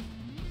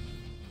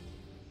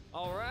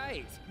 All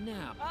right.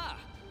 Now,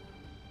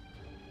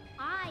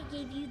 I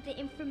gave you the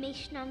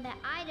information on that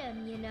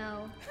item, you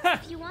know.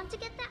 If you want to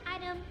get that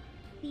item,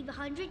 leave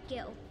 100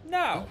 gil.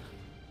 No.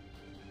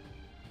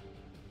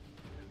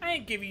 I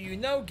ain't giving you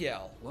no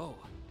gil. Whoa.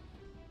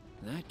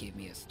 That gave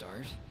me a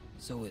start.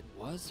 So it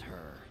was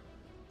her.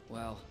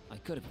 Well, I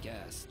could have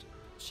guessed.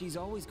 She's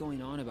always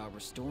going on about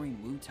restoring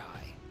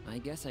Wutai. I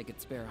guess I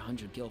could spare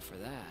 100 gil for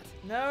that.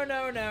 No.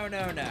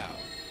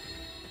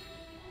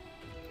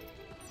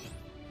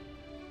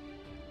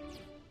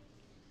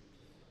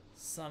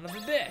 Son of a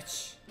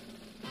bitch.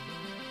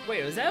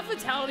 Wait, was that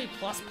Vitality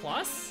plus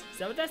plus? Is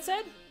that what that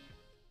said?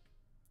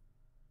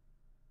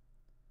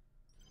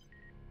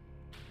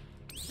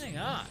 Hang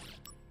on.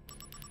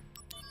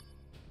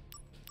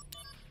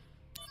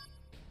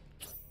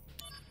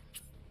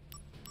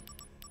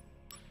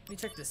 Let me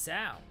check this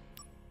out.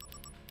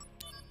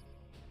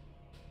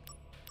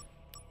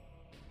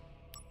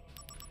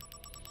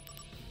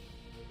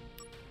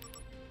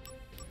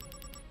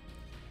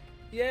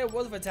 Yeah, it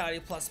was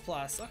Vitality plus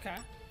plus. Okay.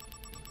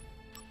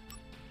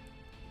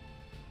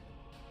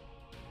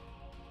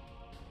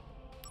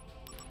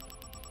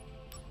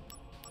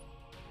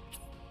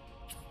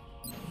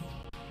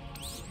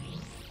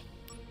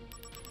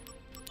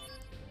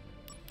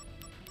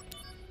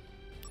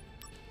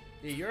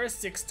 Yeah, you're a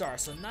 6-star,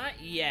 so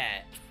not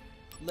yet.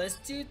 Let's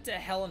do to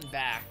hell and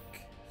back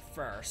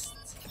first.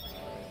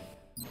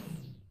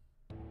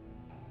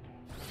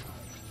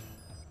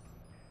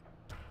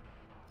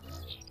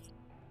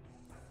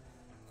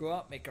 Go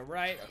up, make a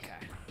right,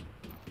 okay.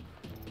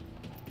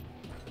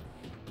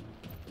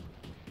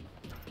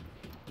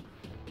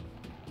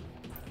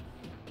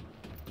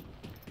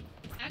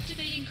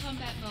 Activating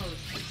combat mode.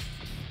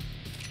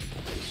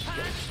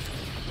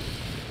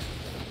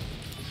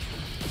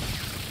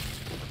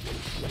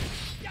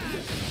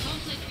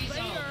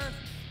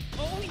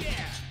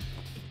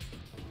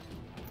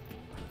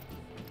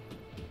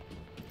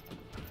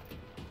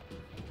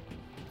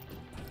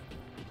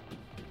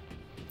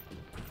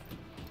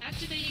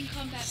 Activating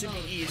combat Should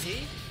mode. be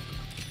easy.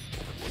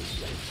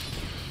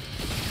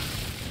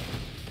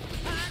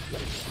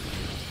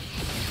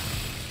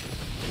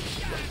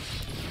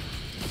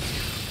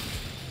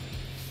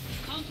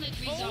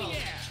 Conflict resolved. Oh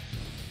yeah!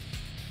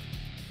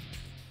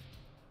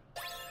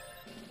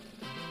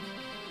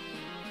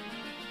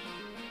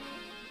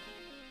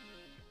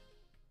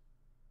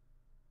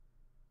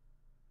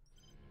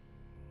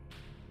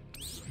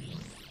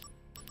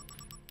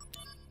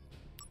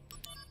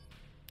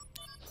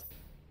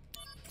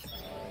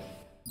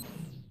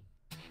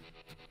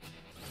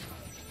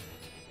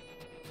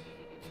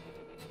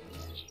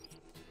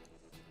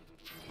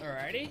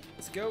 Alrighty,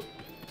 let's go.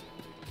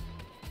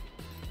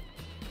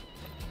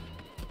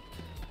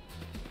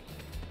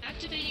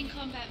 Activating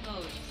combat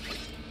mode.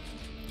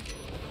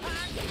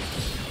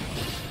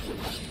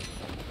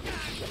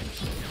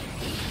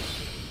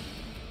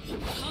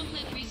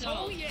 Conflict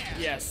resolved. Oh yeah!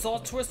 Yeah,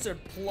 Salt Twister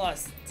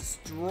Plus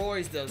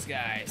destroys those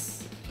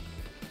guys.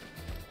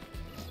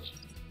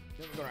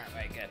 We're going right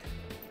way, good.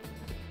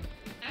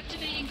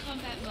 Activating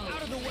combat mode.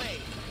 Out of the way!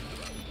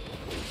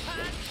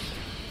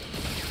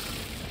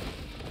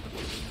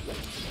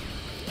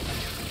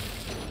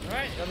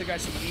 Alright, the other guy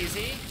should be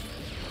easy.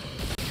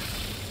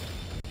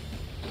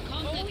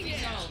 Conflict Oh, yeah.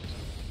 resolved.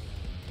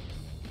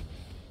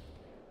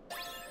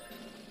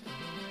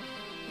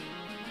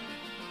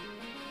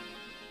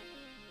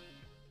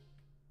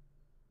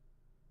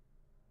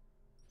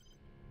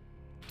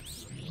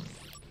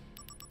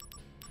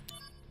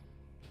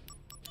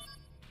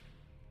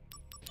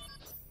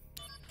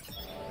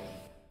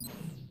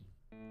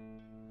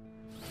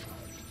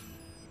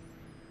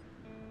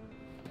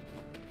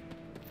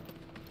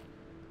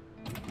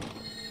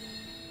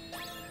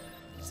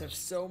 Just have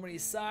so many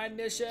side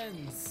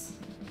missions.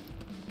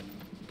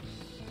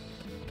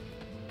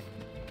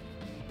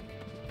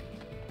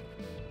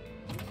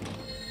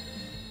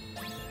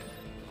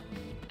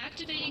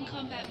 Activating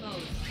combat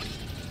mode.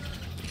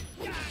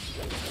 Take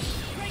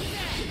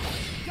that!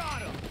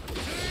 Got him!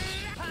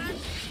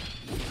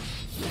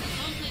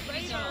 Conflict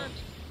resolved.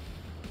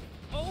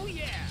 Oh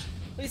yeah!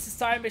 At least the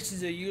side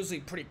missions are usually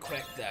pretty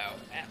quick though,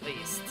 at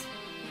least.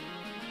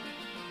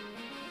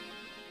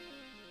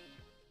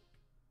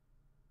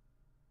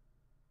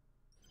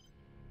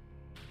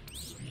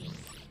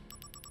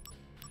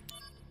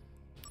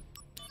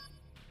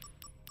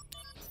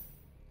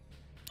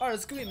 Oh,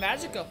 it's gonna be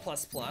Magica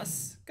plus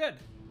plus. Good.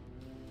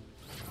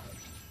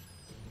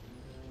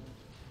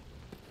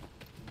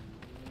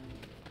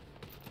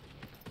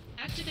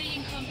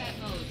 Activating combat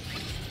mode.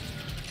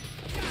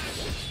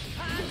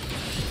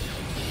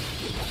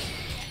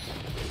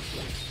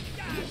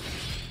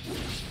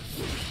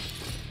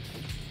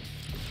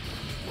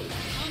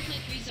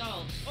 Conflict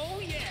resolved. Oh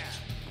yeah!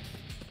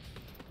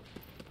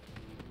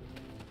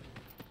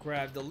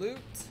 Grab the loot.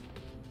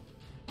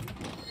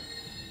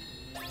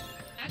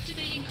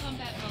 Activating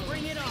combat mode.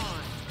 Bring it on!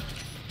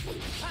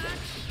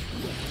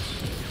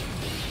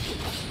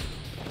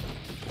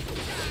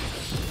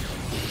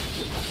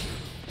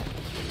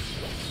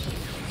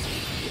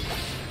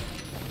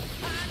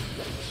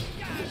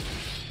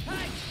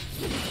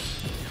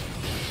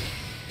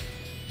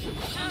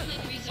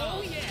 Conflict Oh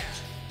resolved. yeah!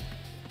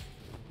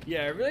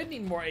 Yeah, I really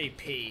need more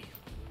AP.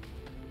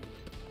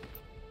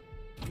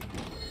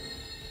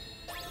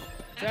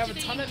 So I have a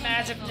ton of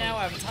magic now,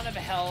 I have a ton of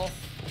health.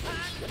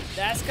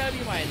 That's gotta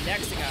be my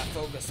next thing I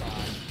focus on.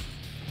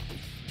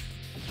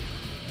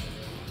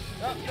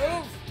 Oh,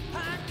 move!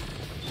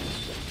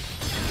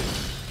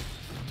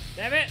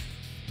 Damn it!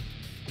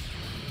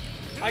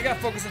 I gotta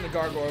focus on the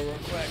gargoyle real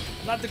quick.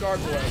 Not the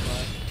gargoyle,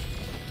 but...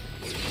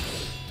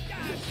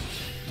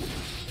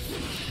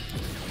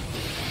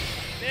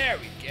 There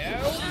we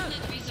go.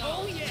 Conflict Oh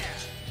resolved. yeah!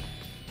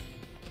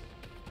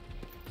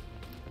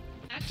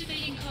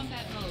 Activating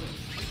combat mode.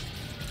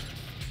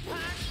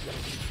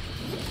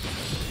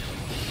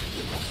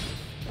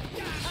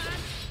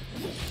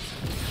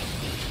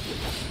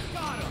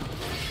 Got him!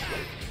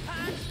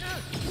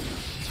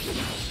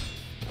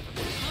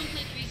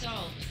 Conflict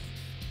resolved.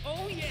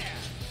 Oh yeah!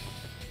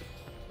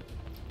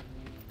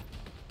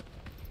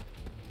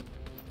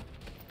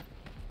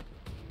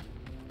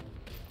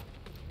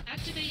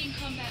 Activating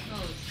combat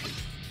mode.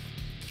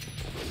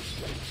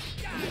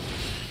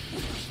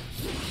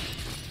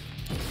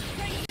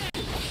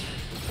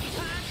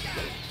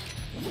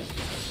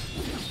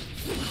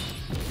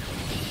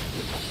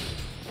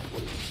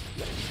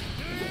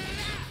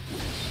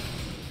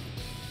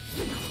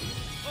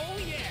 Oh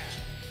yeah!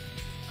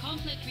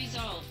 Conflict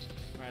resolved.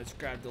 Alright, let's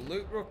grab the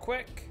loot real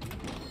quick.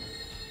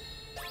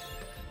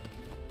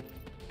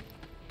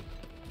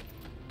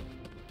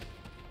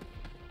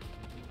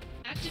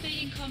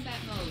 Activating combat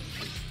mode.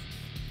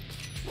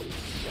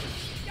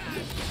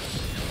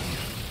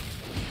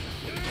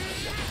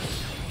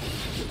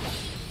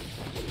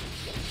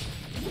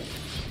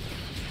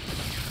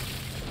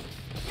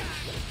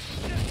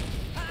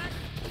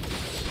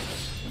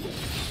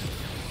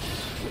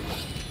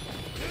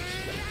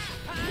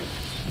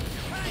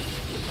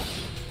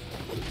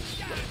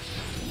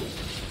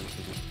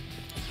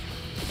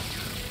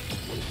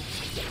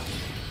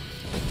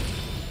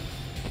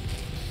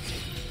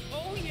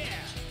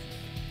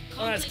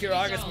 Nice, Conflict Kira.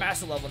 I guess resolved.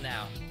 master level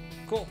now.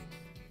 Cool.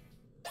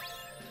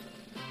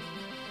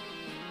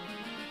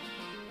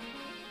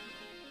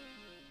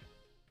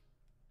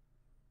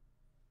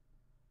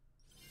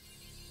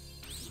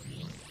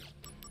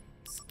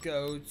 Let's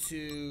go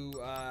to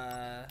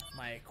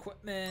my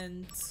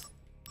equipment.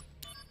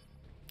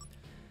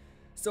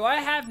 So I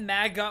have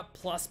Mag Up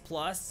plus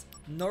plus.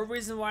 No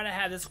reason why to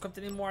have this equipped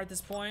anymore at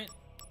this point.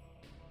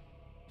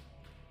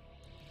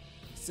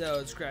 So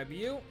let's grab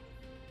you.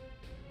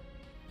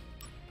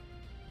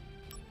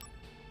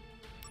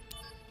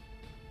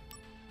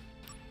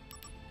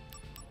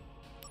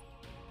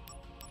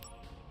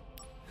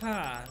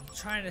 I'm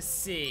trying to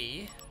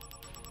see.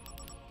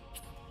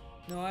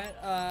 You know what?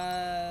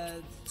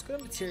 Let's go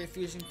to Materia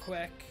Fusion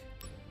quick.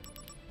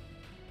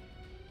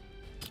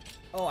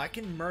 Oh, I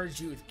can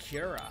merge you with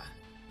Kira.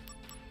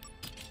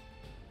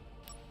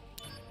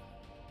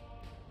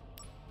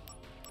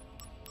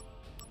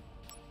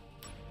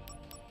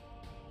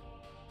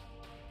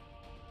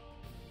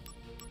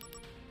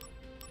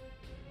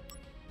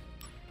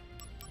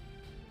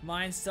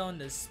 Mind Stone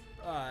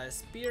to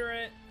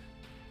Spirit.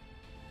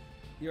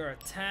 Your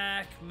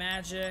attack,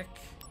 magic.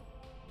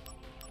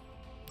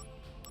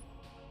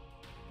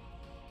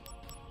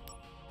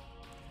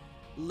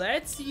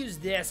 Let's use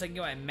this so I can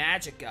get my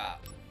magic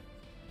up.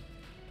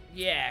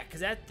 Yeah,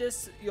 because at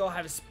this you'll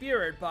have a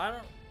spirit, but I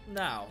don't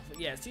know.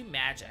 Yeah, let's do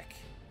magic.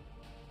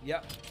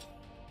 Yep.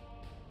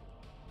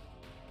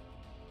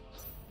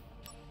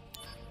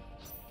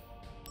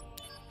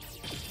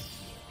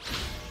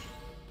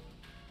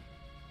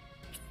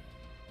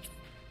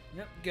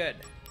 Yep, good.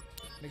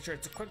 Make sure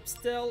it's equipped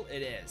still.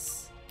 It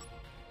is.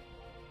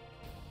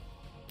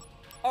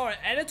 Oh,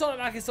 and it's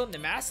automatically still in the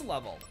master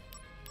level.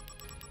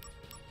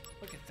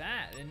 Look at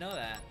that. I didn't know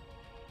that.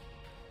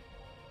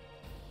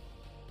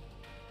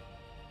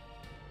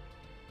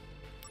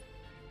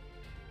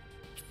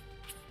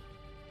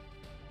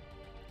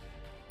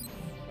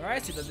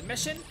 Alright, so there's the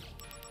mission.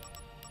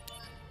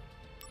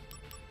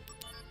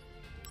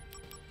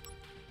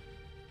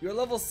 You're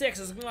level 6.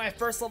 This is gonna be my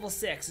first level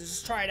 6. Let's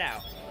just try it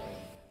out.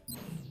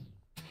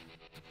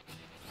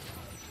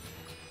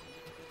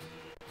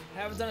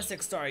 Haven't done a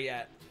 6-star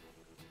yet.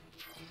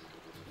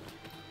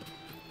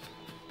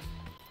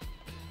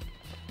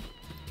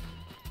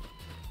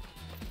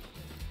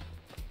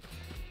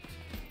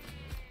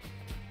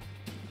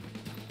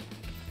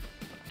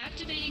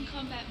 Activating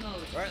combat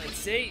mode. Alright, let's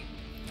see.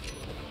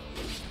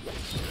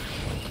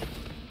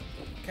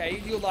 Okay,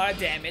 you do a lot of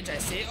damage, I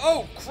see.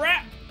 Oh,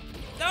 crap!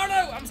 No,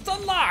 I'm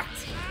stun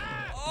locked!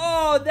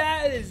 Oh,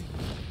 that is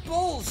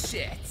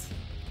bullshit!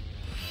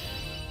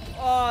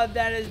 Oh,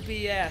 that is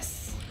BS.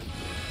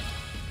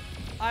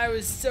 I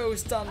was so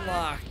stun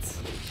locked.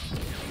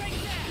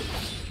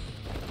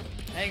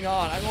 Hang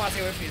on, I'm gonna stay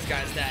away from these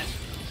guys then.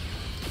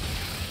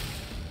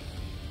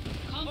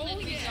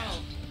 Conflict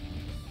resolved.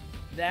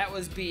 That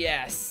was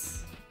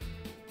BS.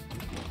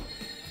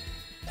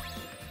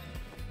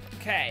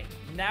 Okay,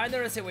 now I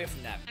know to stay away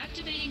from them.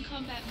 Activating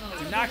combat mode.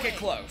 Do not get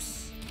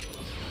close.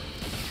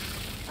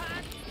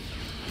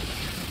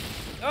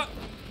 Oh!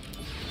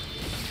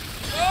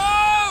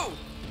 Oh!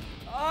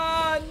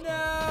 Oh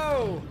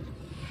no!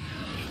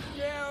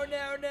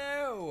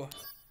 No!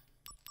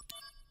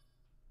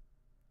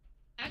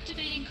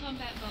 Activating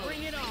combat mode.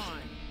 Bring it on.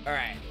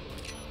 Alright.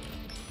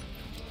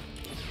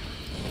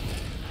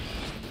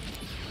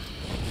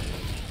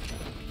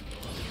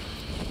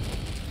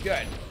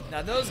 Good.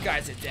 Now those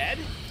guys are dead.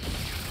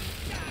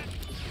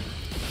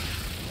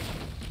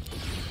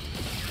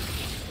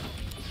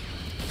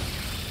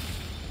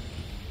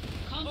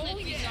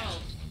 Conflict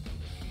resolved.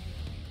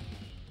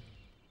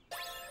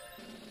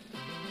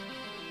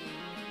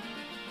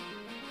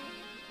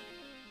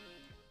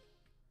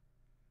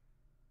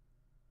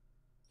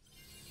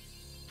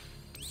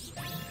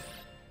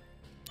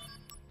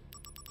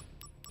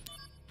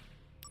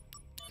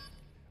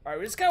 Alright,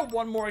 we just got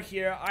one more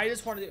here. I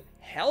just want to do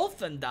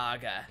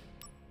Helfendaga.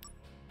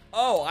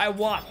 Oh, I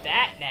want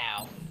that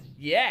now.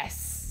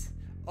 Yes.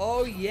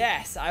 Oh,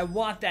 yes. I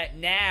want that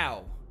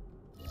now.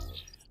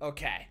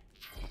 Okay.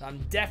 I'm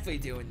definitely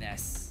doing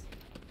this.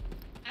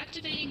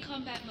 Activating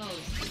combat mode.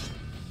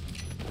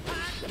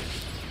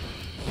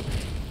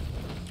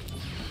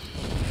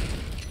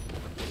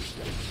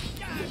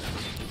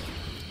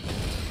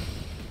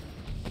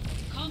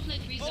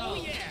 Conflict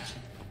resolved. Oh yeah.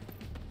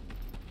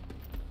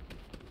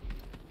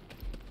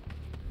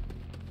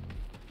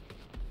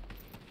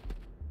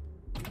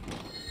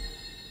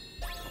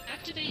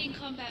 Activating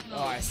combat mode.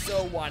 Oh, I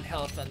so want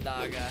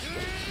Helfendaga.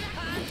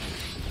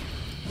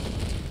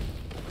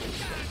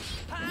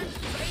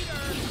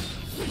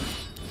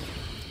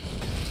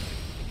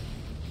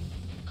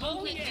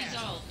 Conflict yeah.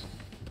 resolved.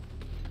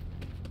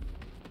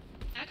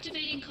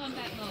 Activating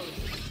combat mode.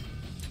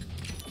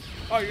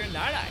 Oh, you're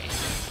not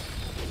ice.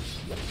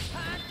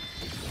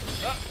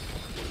 Oh.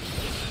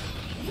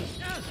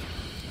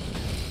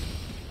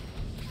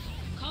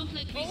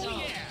 Conflict Oh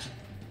resolved. yeah.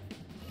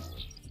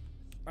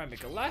 Alright,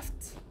 make a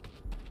left.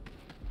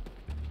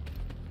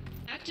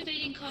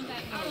 Activating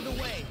combat Out of mode.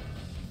 the way.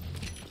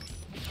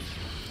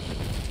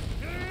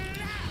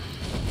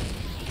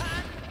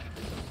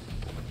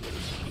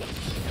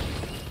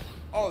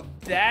 Oh,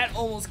 that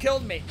almost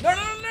killed me. No, no,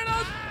 no, no,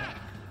 no.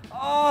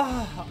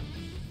 Oh,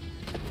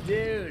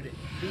 dude,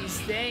 these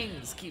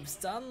things keep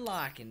stun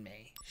locking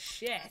me.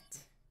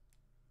 Shit.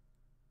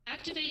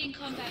 Activating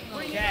combat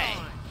mode. Okay.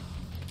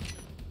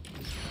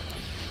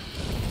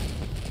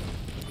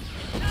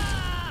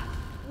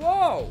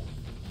 Whoa.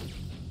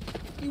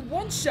 He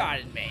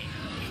one-shotted me.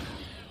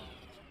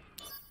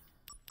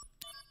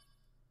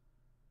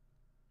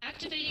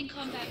 Activating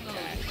combat mode.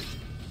 Okay.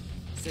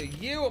 So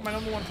you are my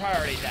number one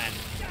priority then.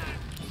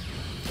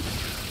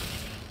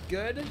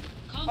 Good.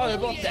 Oh, they're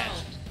both dead.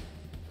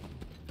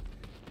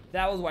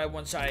 That was why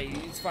one shot I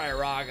used Fire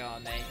Raga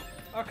on me.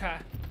 Okay.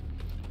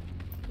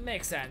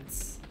 Makes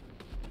sense.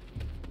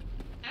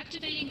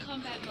 Activating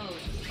combat mode.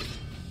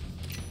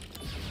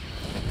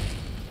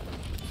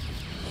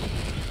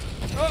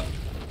 Oh!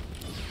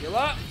 Heal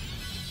up.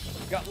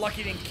 Got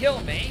lucky didn't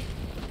kill me.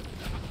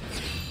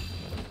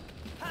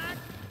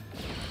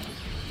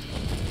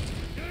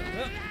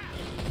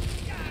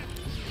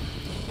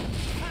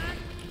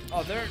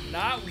 Oh, they're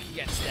not weak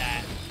against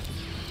that.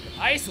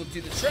 Ice will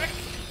do the trick.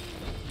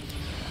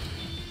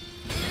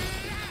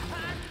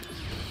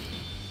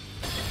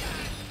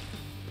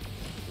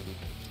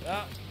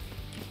 Oh.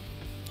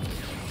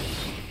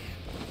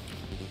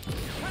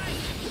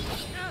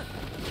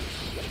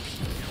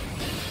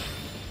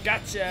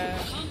 Gotcha.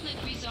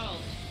 Conflict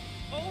resolved.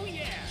 Oh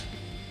yeah!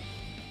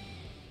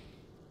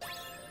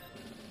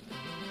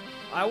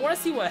 I want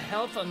to see what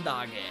health on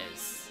Dog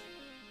is.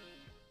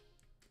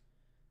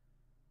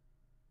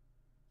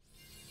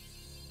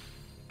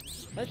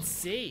 Let's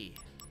see.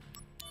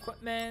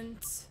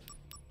 Equipment.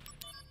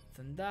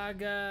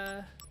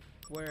 Thundaga.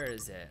 Where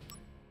is it?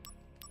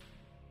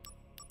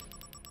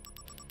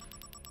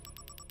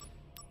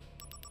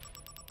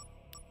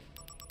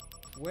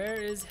 Where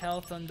is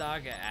Health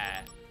Thundaga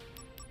at?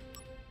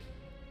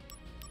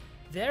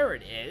 There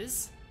it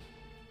is.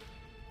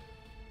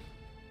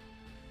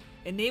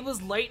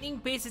 Enables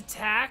lightning-based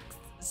attack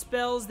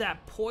spells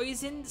that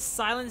poison,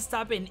 silence,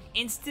 stop, and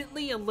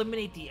instantly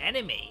eliminate the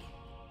enemy.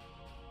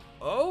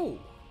 Oh.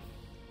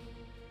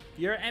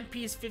 Your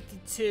MP is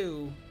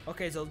 52.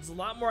 Okay, so it's a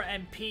lot more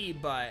MP,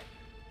 but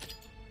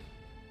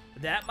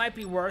that might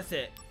be worth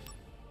it.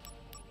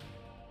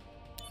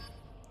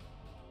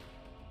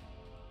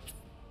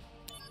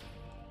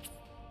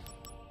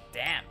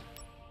 Damn.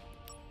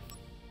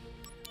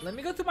 Let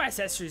me go through my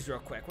accessories real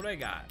quick. What do I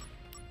got?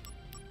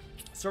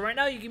 So right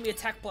now you give me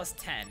attack plus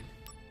 10.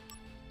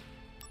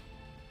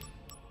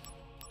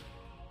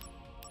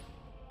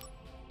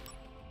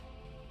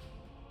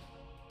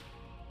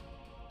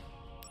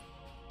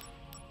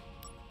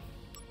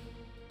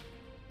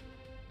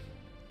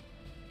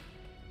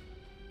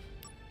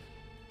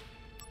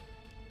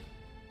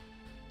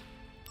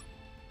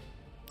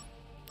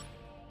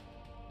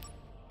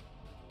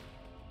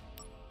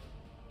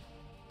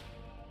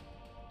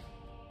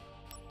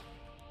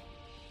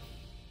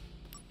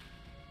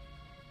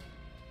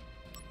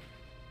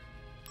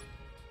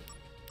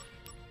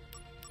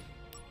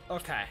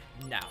 Okay,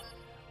 no.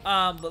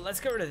 But let's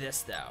get rid of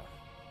this though.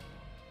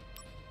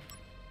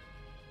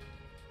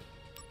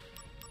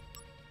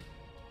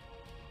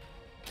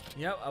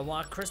 Yep, I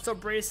want crystal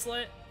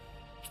bracelet.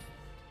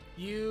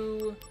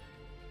 You'll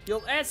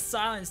add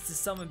silence to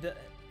some of the,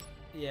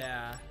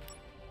 yeah.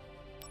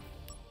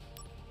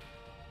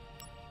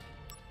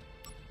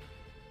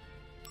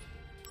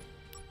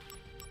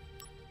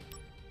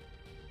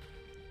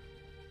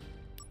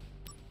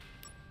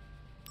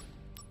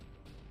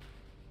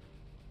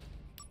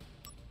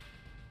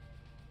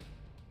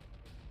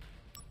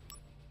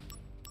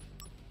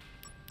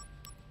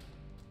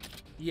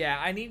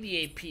 Yeah, I need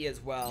the AP as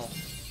well.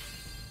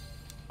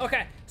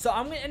 Okay, so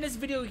I'm gonna end this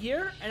video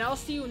here, and I'll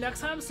see you next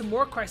time with some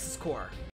more Crisis Core.